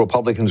radical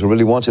Republicans who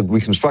really wanted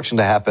Reconstruction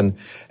to happen,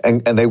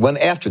 and they went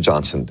after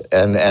Johnson.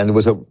 And it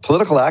was a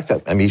political act.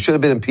 I mean, he should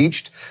have been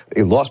impeached.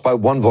 He lost by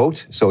 1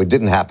 vote, so it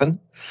didn't happen.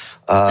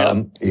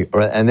 And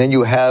then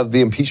you have the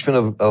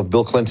impeachment of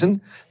Bill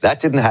Clinton. That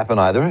didn't happen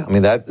either. I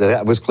mean,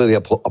 that was clearly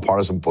a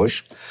partisan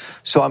push.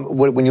 So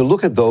when you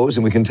look at those,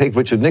 and we can take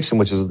Richard Nixon,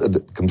 which is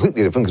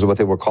completely different because of what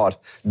they were caught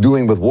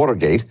doing with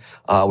Watergate,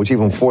 which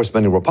even forced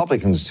many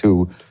Republicans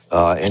to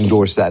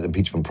endorse that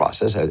impeachment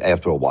process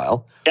after a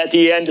while. At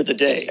the end of the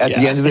day. At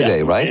the end of the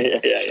day, right?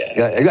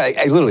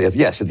 Literally,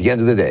 yes, at the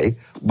end of the day.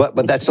 But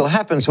that still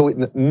happened. So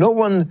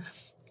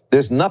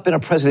there's not been a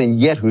president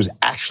yet who's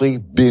actually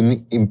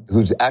been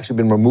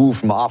removed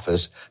from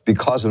office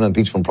because of an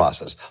impeachment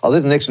process. Other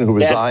than Nixon, who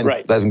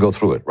resigned, doesn't go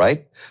through it,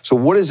 right? So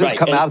what does this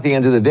come out at the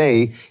end of the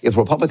day if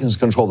Republicans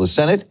control the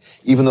Senate,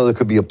 even though there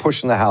could be a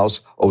push in the House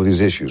over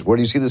these issues? Where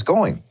do you see this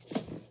going?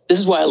 This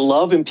is why I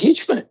love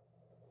impeachment.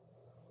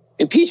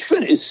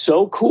 Impeachment is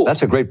so cool.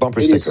 That's a great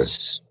bumper sticker.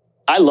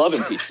 I love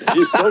impeachment.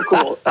 It is so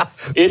cool.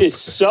 It is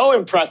so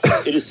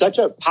impressive. It is such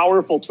a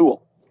powerful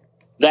tool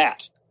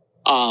that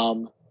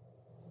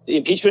the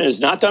impeachment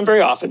is not done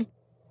very often,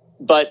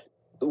 but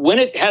when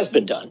it has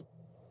been done,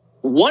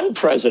 one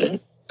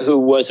president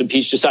who was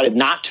impeached decided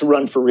not to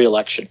run for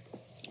re-election.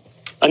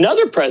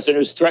 Another president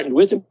who's threatened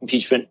with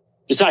impeachment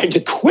decided to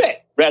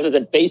quit rather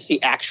than face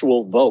the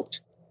actual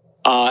vote.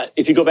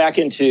 If you go back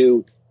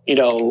into,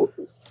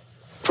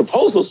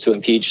 proposals to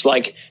impeach,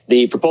 like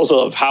the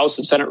proposal of House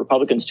and Senate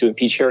Republicans to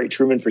impeach Harry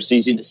Truman for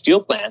seizing the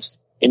steel plants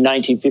in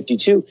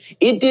 1952,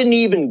 it didn't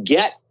even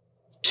get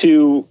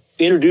to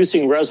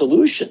introducing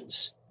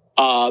resolutions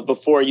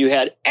before you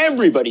had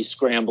everybody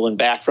scrambling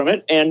back from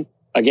it. And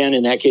again,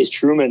 in that case,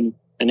 Truman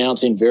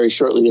announcing very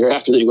shortly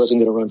thereafter that he wasn't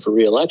going to run for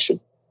re-election.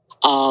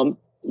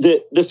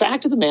 The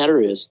fact of the matter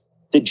is,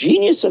 the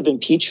genius of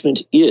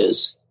impeachment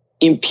is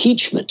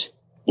impeachment,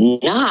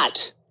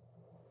 not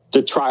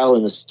the trial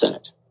in the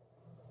Senate.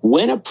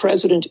 When a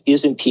president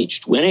is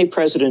impeached, when a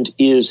president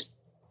is,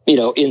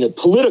 in the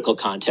political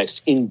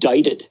context,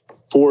 indicted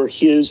for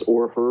his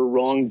or her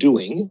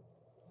wrongdoing,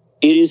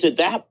 it is at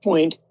that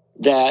point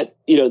that,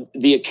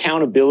 the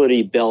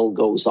accountability bell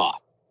goes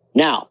off.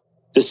 Now,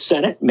 the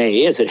Senate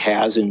may, as it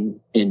has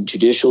in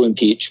judicial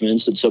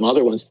impeachments and some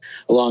other ones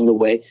along the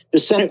way, the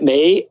Senate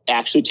may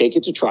actually take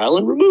it to trial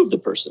and remove the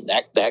person.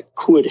 That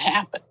could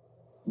happen.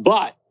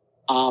 But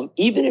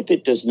even if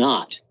it does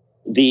not,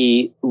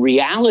 the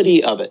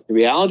reality of it, the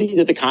reality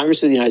that the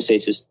Congress of the United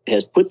States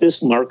has put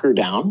this marker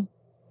down,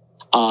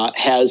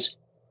 has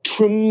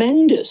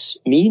tremendous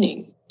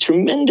meaning,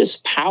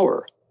 tremendous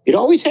power. It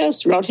always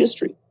has throughout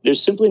history.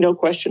 There's simply no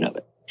question of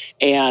it.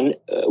 And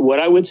what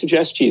I would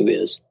suggest to you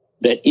is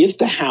that if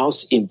the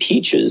House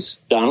impeaches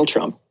Donald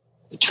Trump,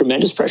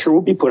 tremendous pressure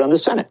will be put on the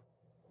Senate.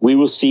 We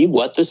will see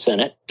what the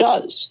Senate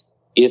does.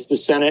 If the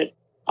Senate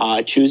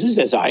chooses,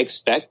 as I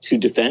expect, to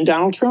defend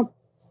Donald Trump,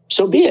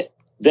 so be it.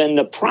 Then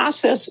the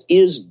process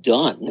is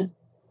done,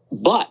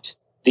 but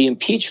the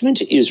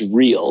impeachment is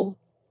real,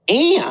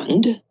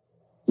 and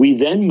we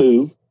then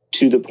move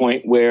to the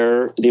point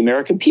where the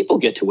American people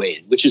get to weigh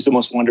in, which is the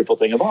most wonderful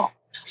thing of all.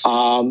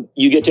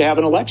 You get to have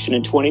an election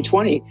in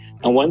 2020.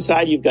 On one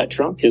side, you've got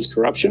Trump, his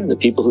corruption, and the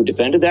people who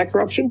defended that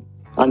corruption.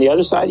 On the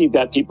other side, you've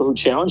got people who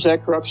challenge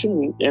that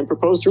corruption and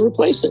propose to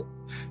replace it.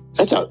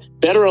 That's a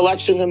better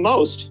election than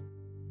most.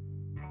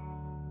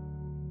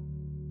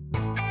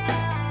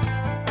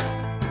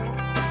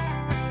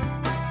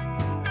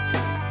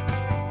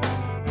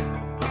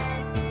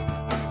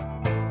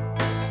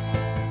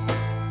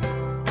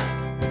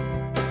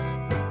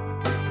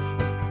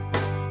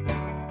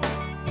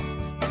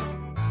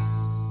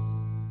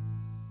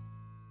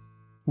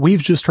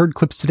 We've just heard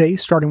clips today,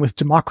 starting with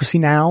Democracy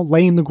Now!,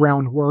 laying the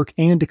groundwork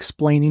and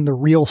explaining the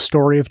real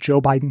story of Joe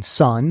Biden's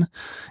son.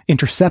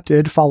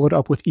 Intercepted followed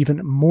up with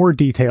even more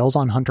details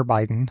on Hunter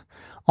Biden.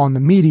 On the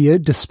Media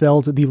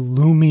dispelled the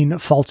looming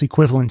false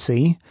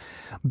equivalency.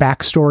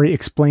 Backstory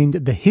explained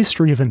the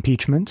history of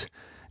impeachment.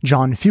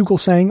 John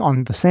Fugelsang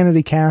on the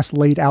Sanity Cast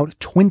laid out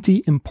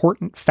 20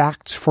 important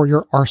facts for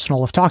your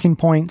arsenal of talking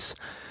points.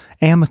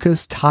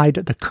 Amicus tied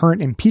the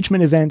current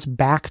impeachment events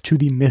back to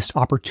the missed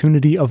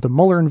opportunity of the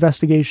Mueller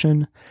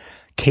investigation.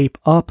 Cape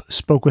Up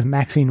spoke with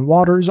Maxine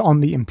Waters on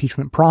the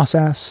impeachment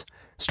process.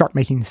 start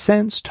making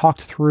sense,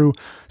 talked through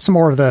some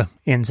more of the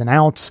ins and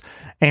outs.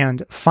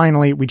 And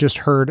finally, we just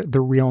heard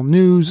The Real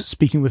News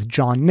speaking with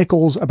John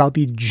Nichols about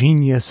the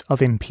genius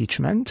of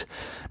impeachment.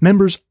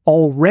 Members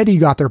already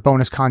got their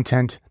bonus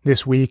content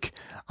this week.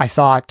 I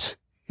thought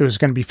it was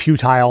going to be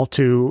futile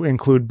to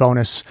include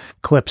bonus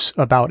clips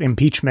about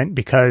impeachment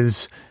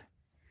because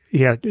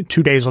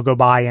 2 days will go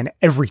by and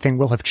everything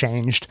will have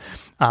changed.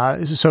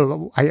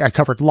 So I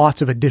covered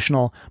lots of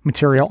additional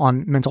material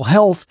on mental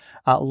health,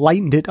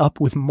 lightened it up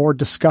with more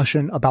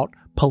discussion about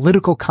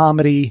political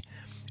comedy.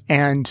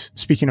 And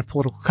speaking of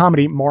political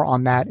comedy, more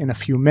on that in a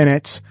few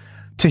minutes.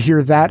 To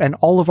hear that and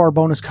all of our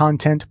bonus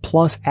content,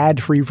 plus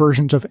ad-free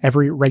versions of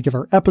every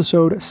regular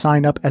episode,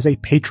 sign up as a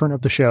patron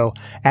of the show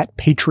at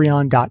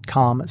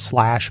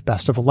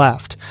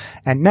patreon.com/bestoftheleft.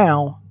 And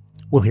now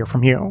we'll hear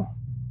from you.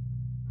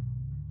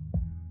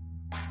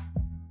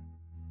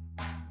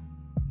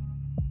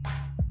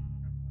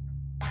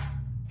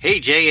 Hey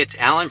Jay, it's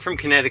Alan from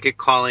Connecticut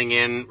calling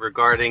in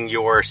regarding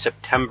your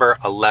September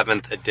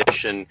 11th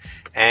edition,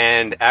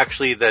 and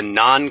actually the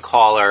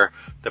non-caller,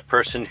 the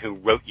person who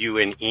wrote you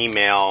an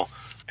email,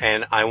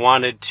 and I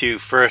wanted to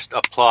first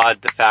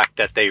applaud the fact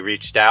that they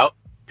reached out,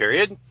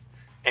 period,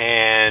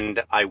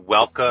 and I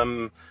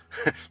welcome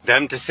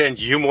them to send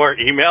you more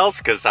emails,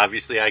 because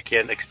obviously I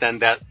can't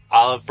extend that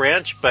olive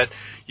branch, but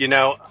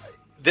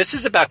this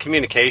is about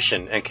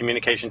communication, and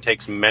communication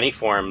takes many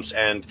forms,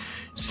 and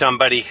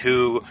somebody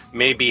who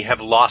maybe have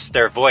lost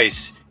their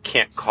voice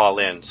can't call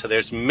in. So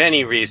there's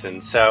many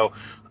reasons. So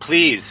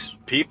please,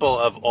 people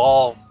of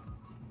all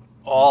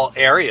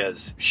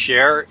areas,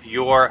 share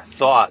your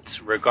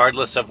thoughts,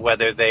 regardless of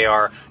whether they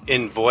are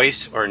in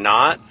voice or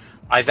not.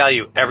 I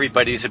value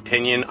everybody's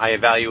opinion. I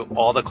value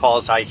all the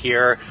calls I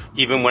hear,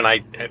 even when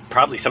I,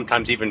 probably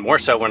sometimes even more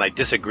so when I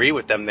disagree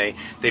with them, they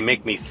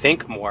make me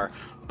think more.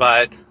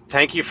 But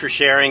thank you for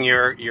sharing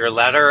your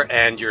letter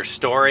and your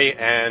story,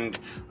 and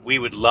we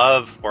would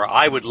love, or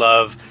I would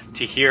love,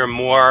 to hear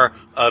more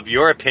of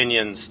your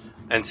opinions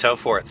and so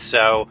forth.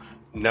 So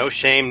no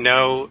shame,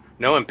 no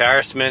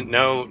embarrassment,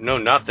 no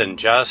nothing.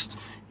 Just,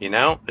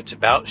 it's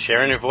about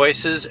sharing your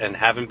voices and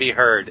having be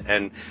heard.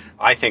 And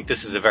I think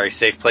this is a very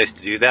safe place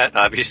to do that,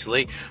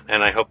 obviously,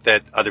 and I hope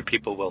that other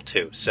people will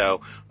too.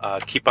 So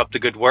keep up the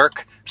good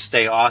work,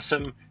 stay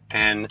awesome,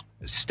 and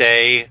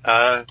stay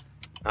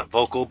not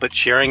vocal, but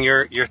sharing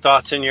your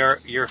thoughts and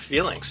your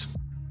feelings.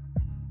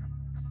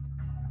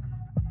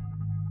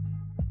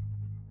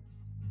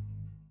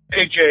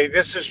 Hey, Jay,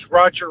 this is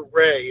Roger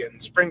Ray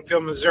in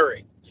Springfield,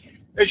 Missouri.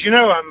 As you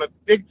know, I'm a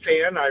big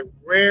fan. I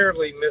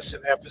rarely miss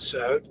an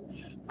episode.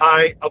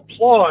 I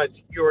applaud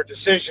your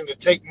decision to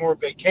take more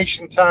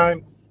vacation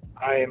time.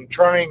 I am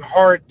trying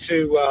hard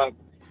to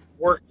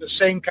work the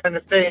same kind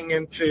of thing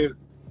into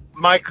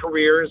my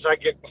career as I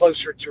get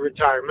closer to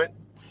retirement.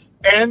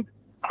 And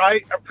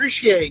I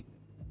appreciate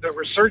the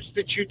research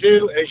that you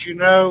do. As you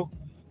know,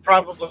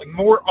 probably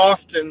more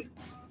often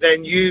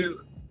than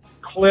you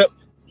clip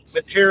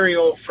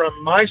material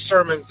from my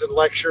sermons and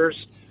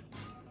lectures,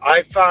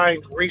 I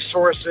find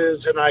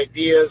resources and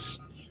ideas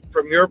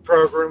from your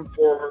program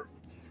for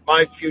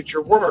my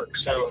future work.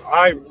 So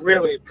I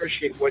really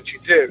appreciate what you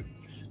do.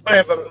 I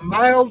have a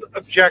mild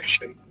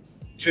objection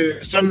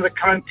to some of the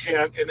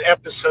content in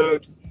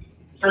episode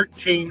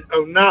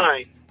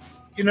 1309.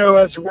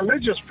 As a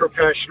religious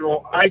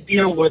professional, I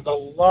deal with a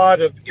lot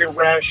of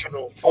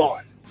irrational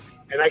thought.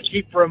 And I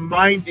keep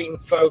reminding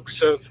folks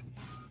of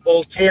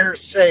Voltaire's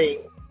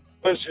saying,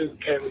 those who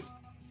can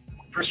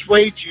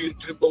persuade you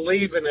to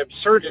believe in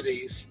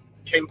absurdities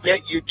can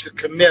get you to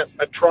commit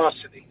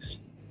atrocities.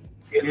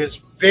 It is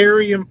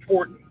very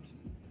important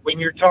when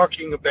you're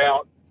talking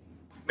about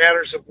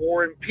matters of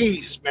war and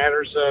peace,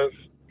 matters of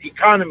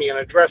economy and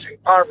addressing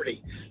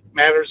poverty,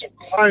 matters of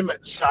climate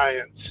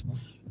science,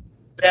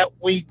 that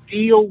we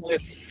deal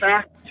with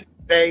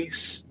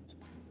fact-based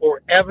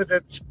or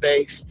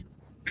evidence-based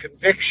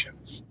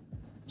convictions.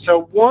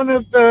 So one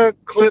of the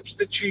clips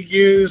that you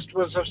used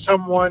was of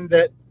someone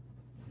that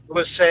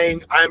was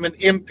saying, I'm an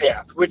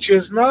empath, which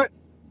is not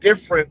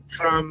different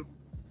from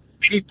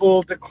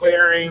people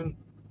declaring,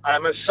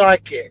 I'm a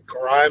psychic,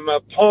 or I'm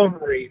a palm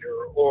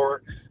reader,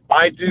 or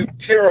I do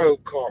tarot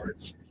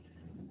cards.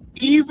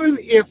 Even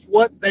if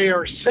what they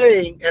are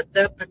saying at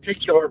that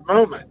particular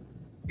moment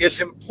is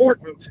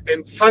important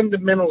and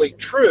fundamentally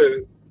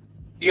true,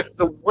 if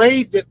the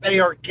way that they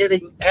are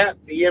getting at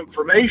the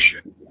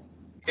information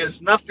is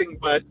nothing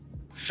but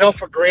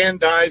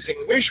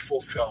self-aggrandizing wish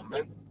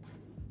fulfillment,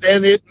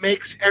 then it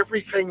makes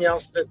everything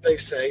else that they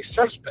say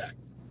suspect.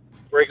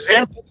 For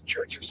example, the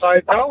Church of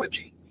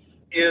Scientology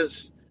is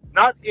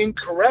not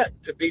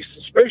incorrect to be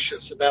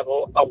suspicious about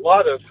a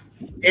lot of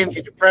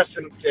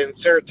antidepressant and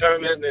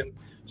serotonin and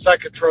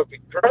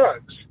psychotropic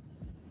drugs.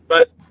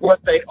 But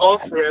what they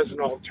offer as an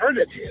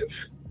alternative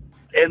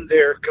and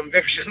their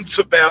convictions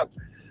about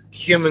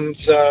humans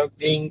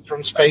being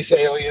from space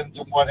aliens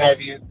and what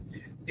have you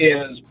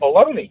is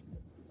baloney.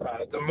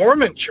 The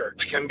Mormon Church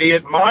can be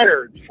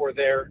admired for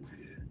their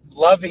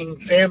loving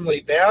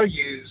family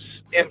values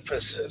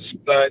emphasis,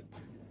 but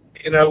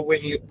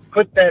when you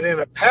put that in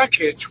a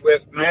package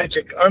with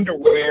magic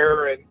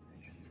underwear and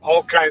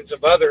all kinds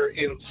of other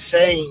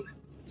insane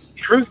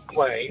truth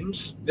claims,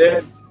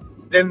 then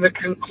the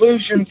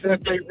conclusions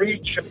that they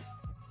reach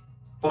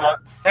about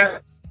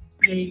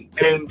happy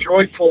and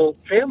joyful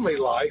family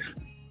life.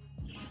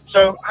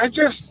 So I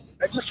just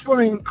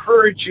want to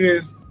encourage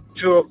you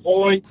to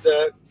avoid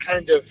the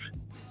kind of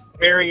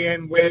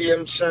Marianne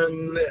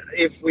Williamson,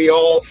 if we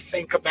all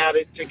think about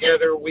it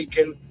together, we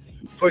can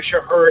push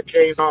a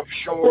hurricane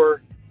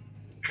offshore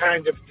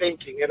kind of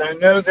thinking. And I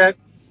know that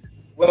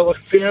will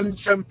offend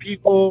some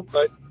people,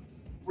 but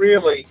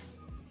really,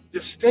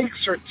 the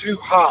stakes are too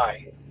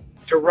high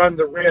to run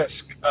the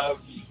risk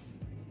of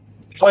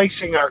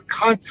placing our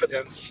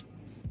confidence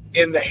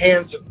in the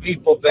hands of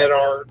people that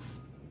are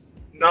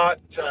not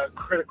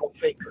critical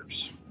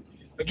thinkers.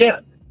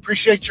 Again,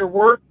 appreciate your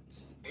work.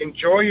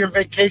 Enjoy your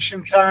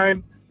vacation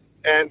time.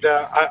 And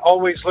I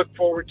always look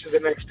forward to the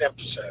next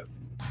episode.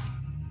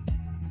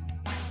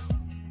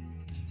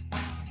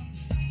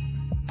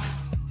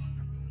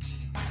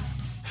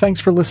 Thanks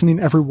for listening,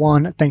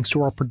 everyone. Thanks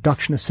to our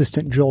production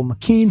assistant, Joel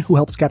McKean, who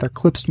helps gather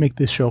clips to make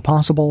this show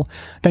possible.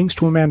 Thanks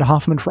to Amanda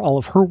Hoffman for all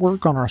of her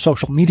work on our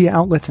social media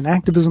outlets and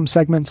activism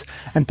segments.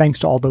 And thanks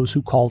to all those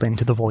who called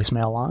into the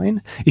voicemail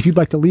line. If you'd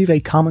like to leave a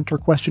comment or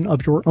question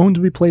of your own to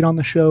be played on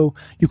the show,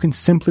 you can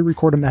simply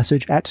record a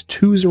message at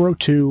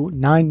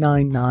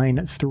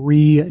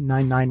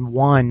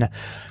 202-999-3991.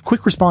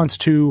 Quick response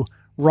to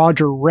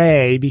Roger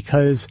Ray,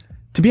 because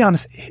to be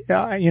honest,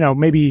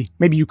 maybe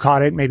you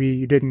caught it, maybe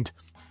you didn't.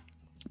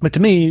 But to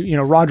me,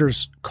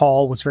 Roger's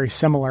call was very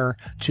similar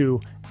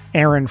to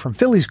Aaron from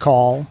Philly's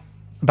call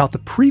about the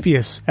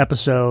previous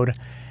episode,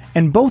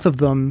 and both of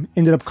them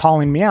ended up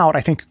calling me out, I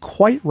think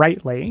quite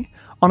rightly,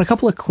 on a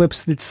couple of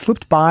clips that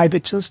slipped by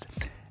that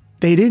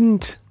they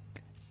didn't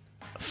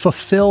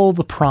fulfill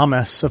the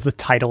promise of the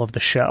title of the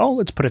show,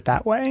 let's put it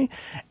that way.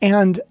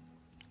 And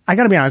I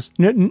gotta be honest,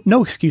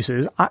 no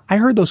excuses. I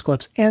heard those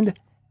clips, and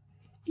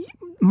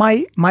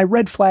my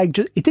red flag,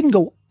 it didn't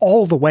go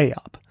all the way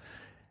up.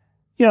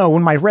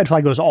 When my red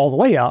flag goes all the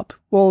way up,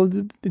 well,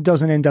 it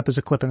doesn't end up as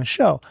a clip in the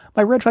show.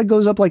 My red flag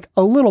goes up like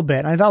a little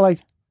bit. And I thought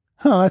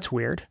that's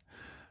weird.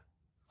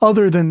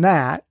 Other than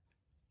that,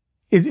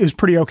 it was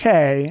pretty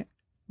okay.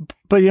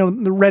 But,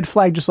 the red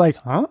flag just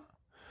huh?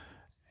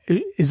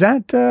 Is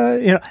that,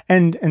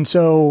 and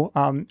so,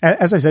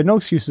 as I said, no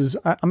excuses.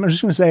 I'm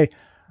just going to say,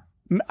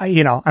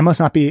 I must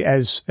not be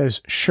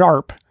as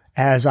sharp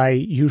as I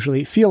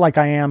usually feel like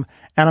I am.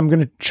 And I'm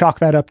going to chalk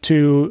that up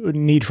to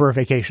need for a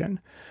vacation.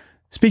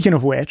 Speaking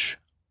of which,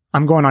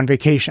 I'm going on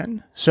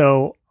vacation,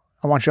 so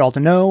I want you all to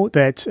know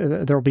that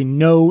there will be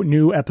no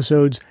new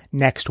episodes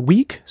next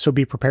week, so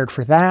be prepared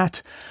for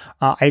that.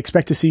 I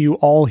expect to see you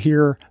all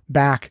here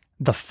back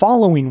the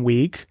following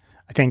week,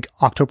 I think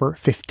October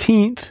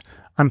 15th.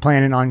 I'm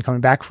planning on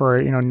coming back for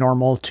a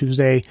normal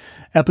Tuesday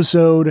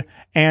episode,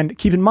 and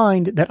keep in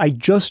mind that I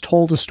just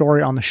told a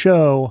story on the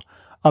show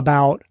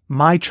about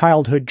my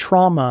childhood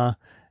trauma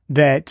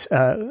that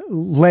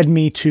led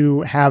me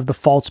to have the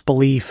false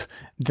belief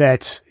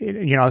that,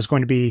 I was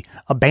going to be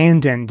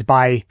abandoned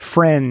by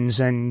friends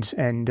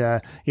and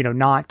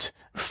not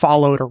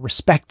followed or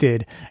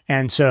respected.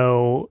 And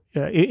so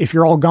if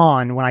you're all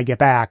gone when I get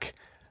back,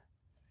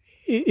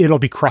 it'll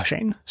be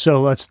crushing.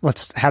 So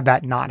let's have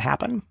that not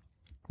happen.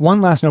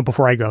 One last note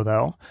before I go,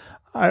 though.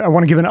 I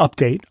want to give an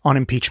update on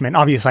impeachment.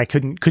 Obviously, I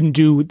couldn't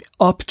do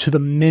up to the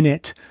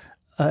minute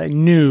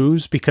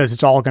news because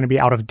it's all going to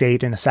be out of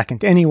date in a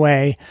second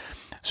anyway.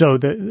 So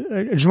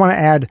I just want to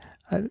add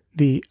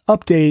the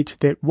update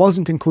that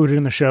wasn't included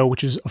in the show,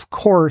 which is, of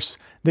course,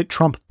 that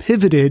Trump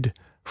pivoted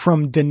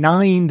from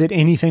denying that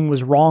anything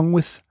was wrong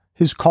with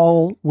his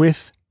call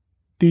with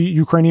the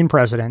Ukrainian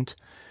president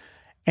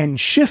and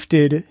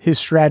shifted his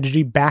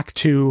strategy back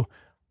to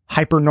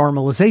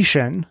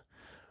hypernormalization,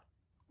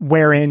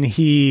 wherein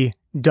he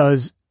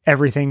does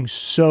everything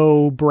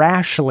so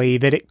brashly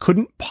that it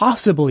couldn't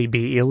possibly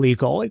be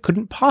illegal. It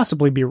couldn't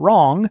possibly be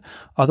wrong.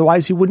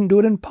 Otherwise, he wouldn't do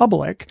it in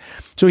public.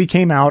 So he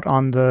came out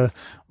on the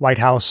White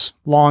House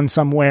lawn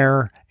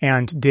somewhere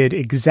and did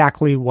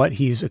exactly what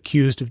he's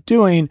accused of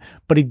doing,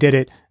 but he did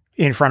it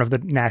in front of the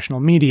national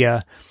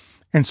media.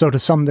 And so to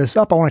sum this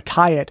up, I want to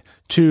tie it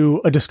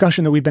to a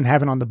discussion that we've been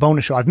having on the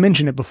Bonus Show. I've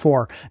mentioned it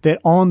before, that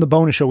on the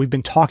Bonus Show, we've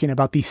been talking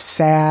about the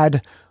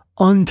sad,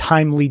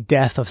 untimely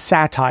death of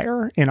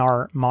satire in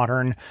our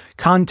modern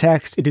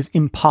context. It is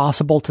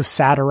impossible to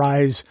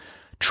satirize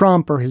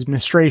Trump or his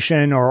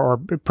administration or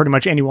pretty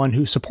much anyone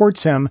who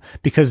supports him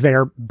because they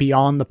are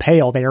beyond the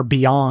pale. They are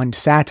beyond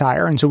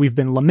satire. And so we've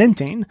been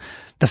lamenting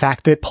the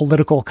fact that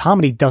political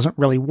comedy doesn't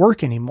really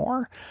work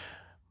anymore.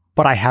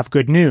 But I have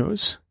good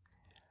news.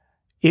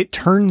 It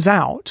turns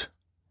out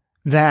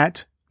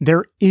that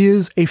there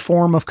is a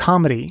form of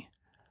comedy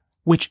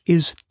which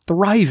is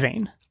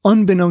thriving,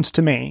 unbeknownst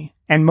to me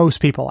and most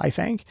people, I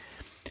think.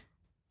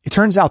 It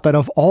turns out that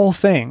of all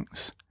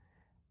things,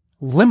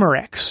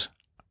 limericks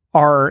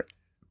are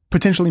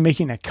potentially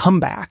making a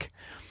comeback.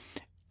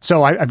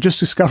 So I've just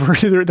discovered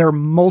there are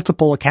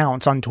multiple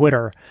accounts on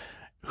Twitter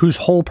whose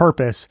whole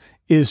purpose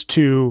is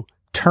to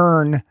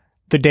turn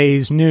the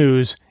day's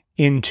news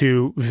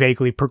into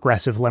vaguely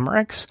progressive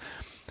limericks.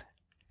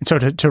 And so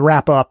to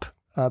wrap up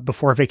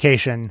before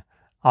vacation,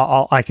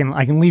 I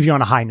can leave you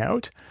on a high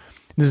note.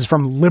 This is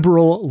from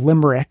Liberal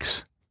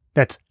Limericks.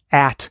 That's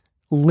at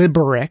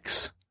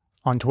Limericks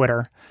on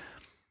Twitter.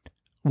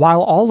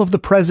 While all of the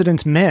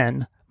president's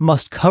men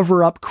must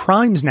cover up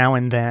crimes now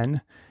and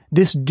then,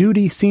 this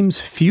duty seems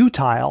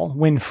futile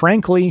when,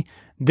 frankly,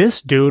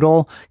 this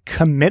dude'll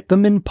commit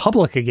them in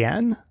public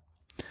again.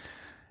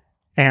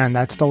 And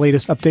that's the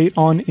latest update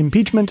on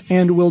impeachment,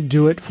 and we'll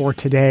do it for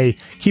today.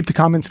 Keep the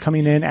comments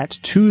coming in at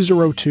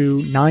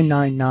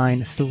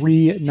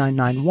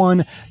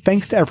 202-999-3991.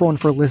 Thanks to everyone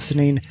for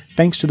listening.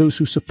 Thanks to those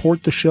who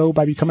support the show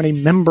by becoming a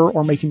member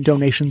or making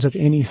donations of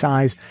any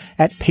size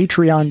at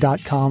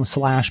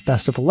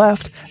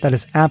patreon.com/bestoftheleft. That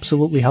is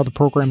absolutely how the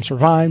program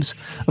survives.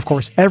 Of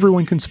course,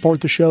 everyone can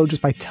support the show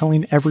just by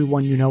telling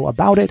everyone you know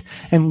about it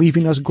and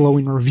leaving us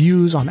glowing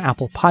reviews on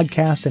Apple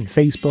Podcasts and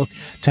Facebook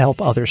to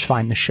help others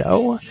find the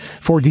show.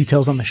 For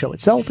details on the show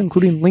itself,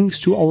 including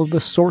links to all of the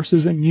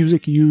sources and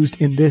music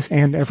used in this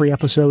and every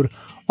episode,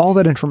 all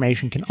that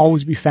information can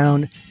always be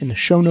found in the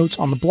show notes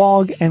on the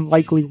blog and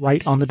likely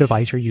right on the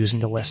device you're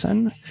using to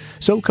listen.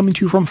 So, coming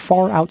to you from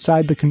far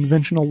outside the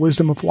conventional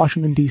wisdom of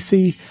Washington,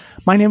 D.C.,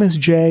 my name is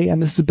Jay, and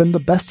this has been the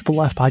Best of the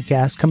Left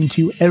podcast, coming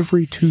to you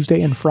every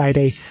Tuesday and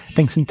Friday,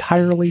 thanks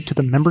entirely to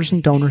the members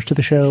and donors to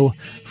the show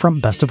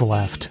from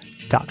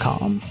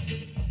bestoftheleft.com.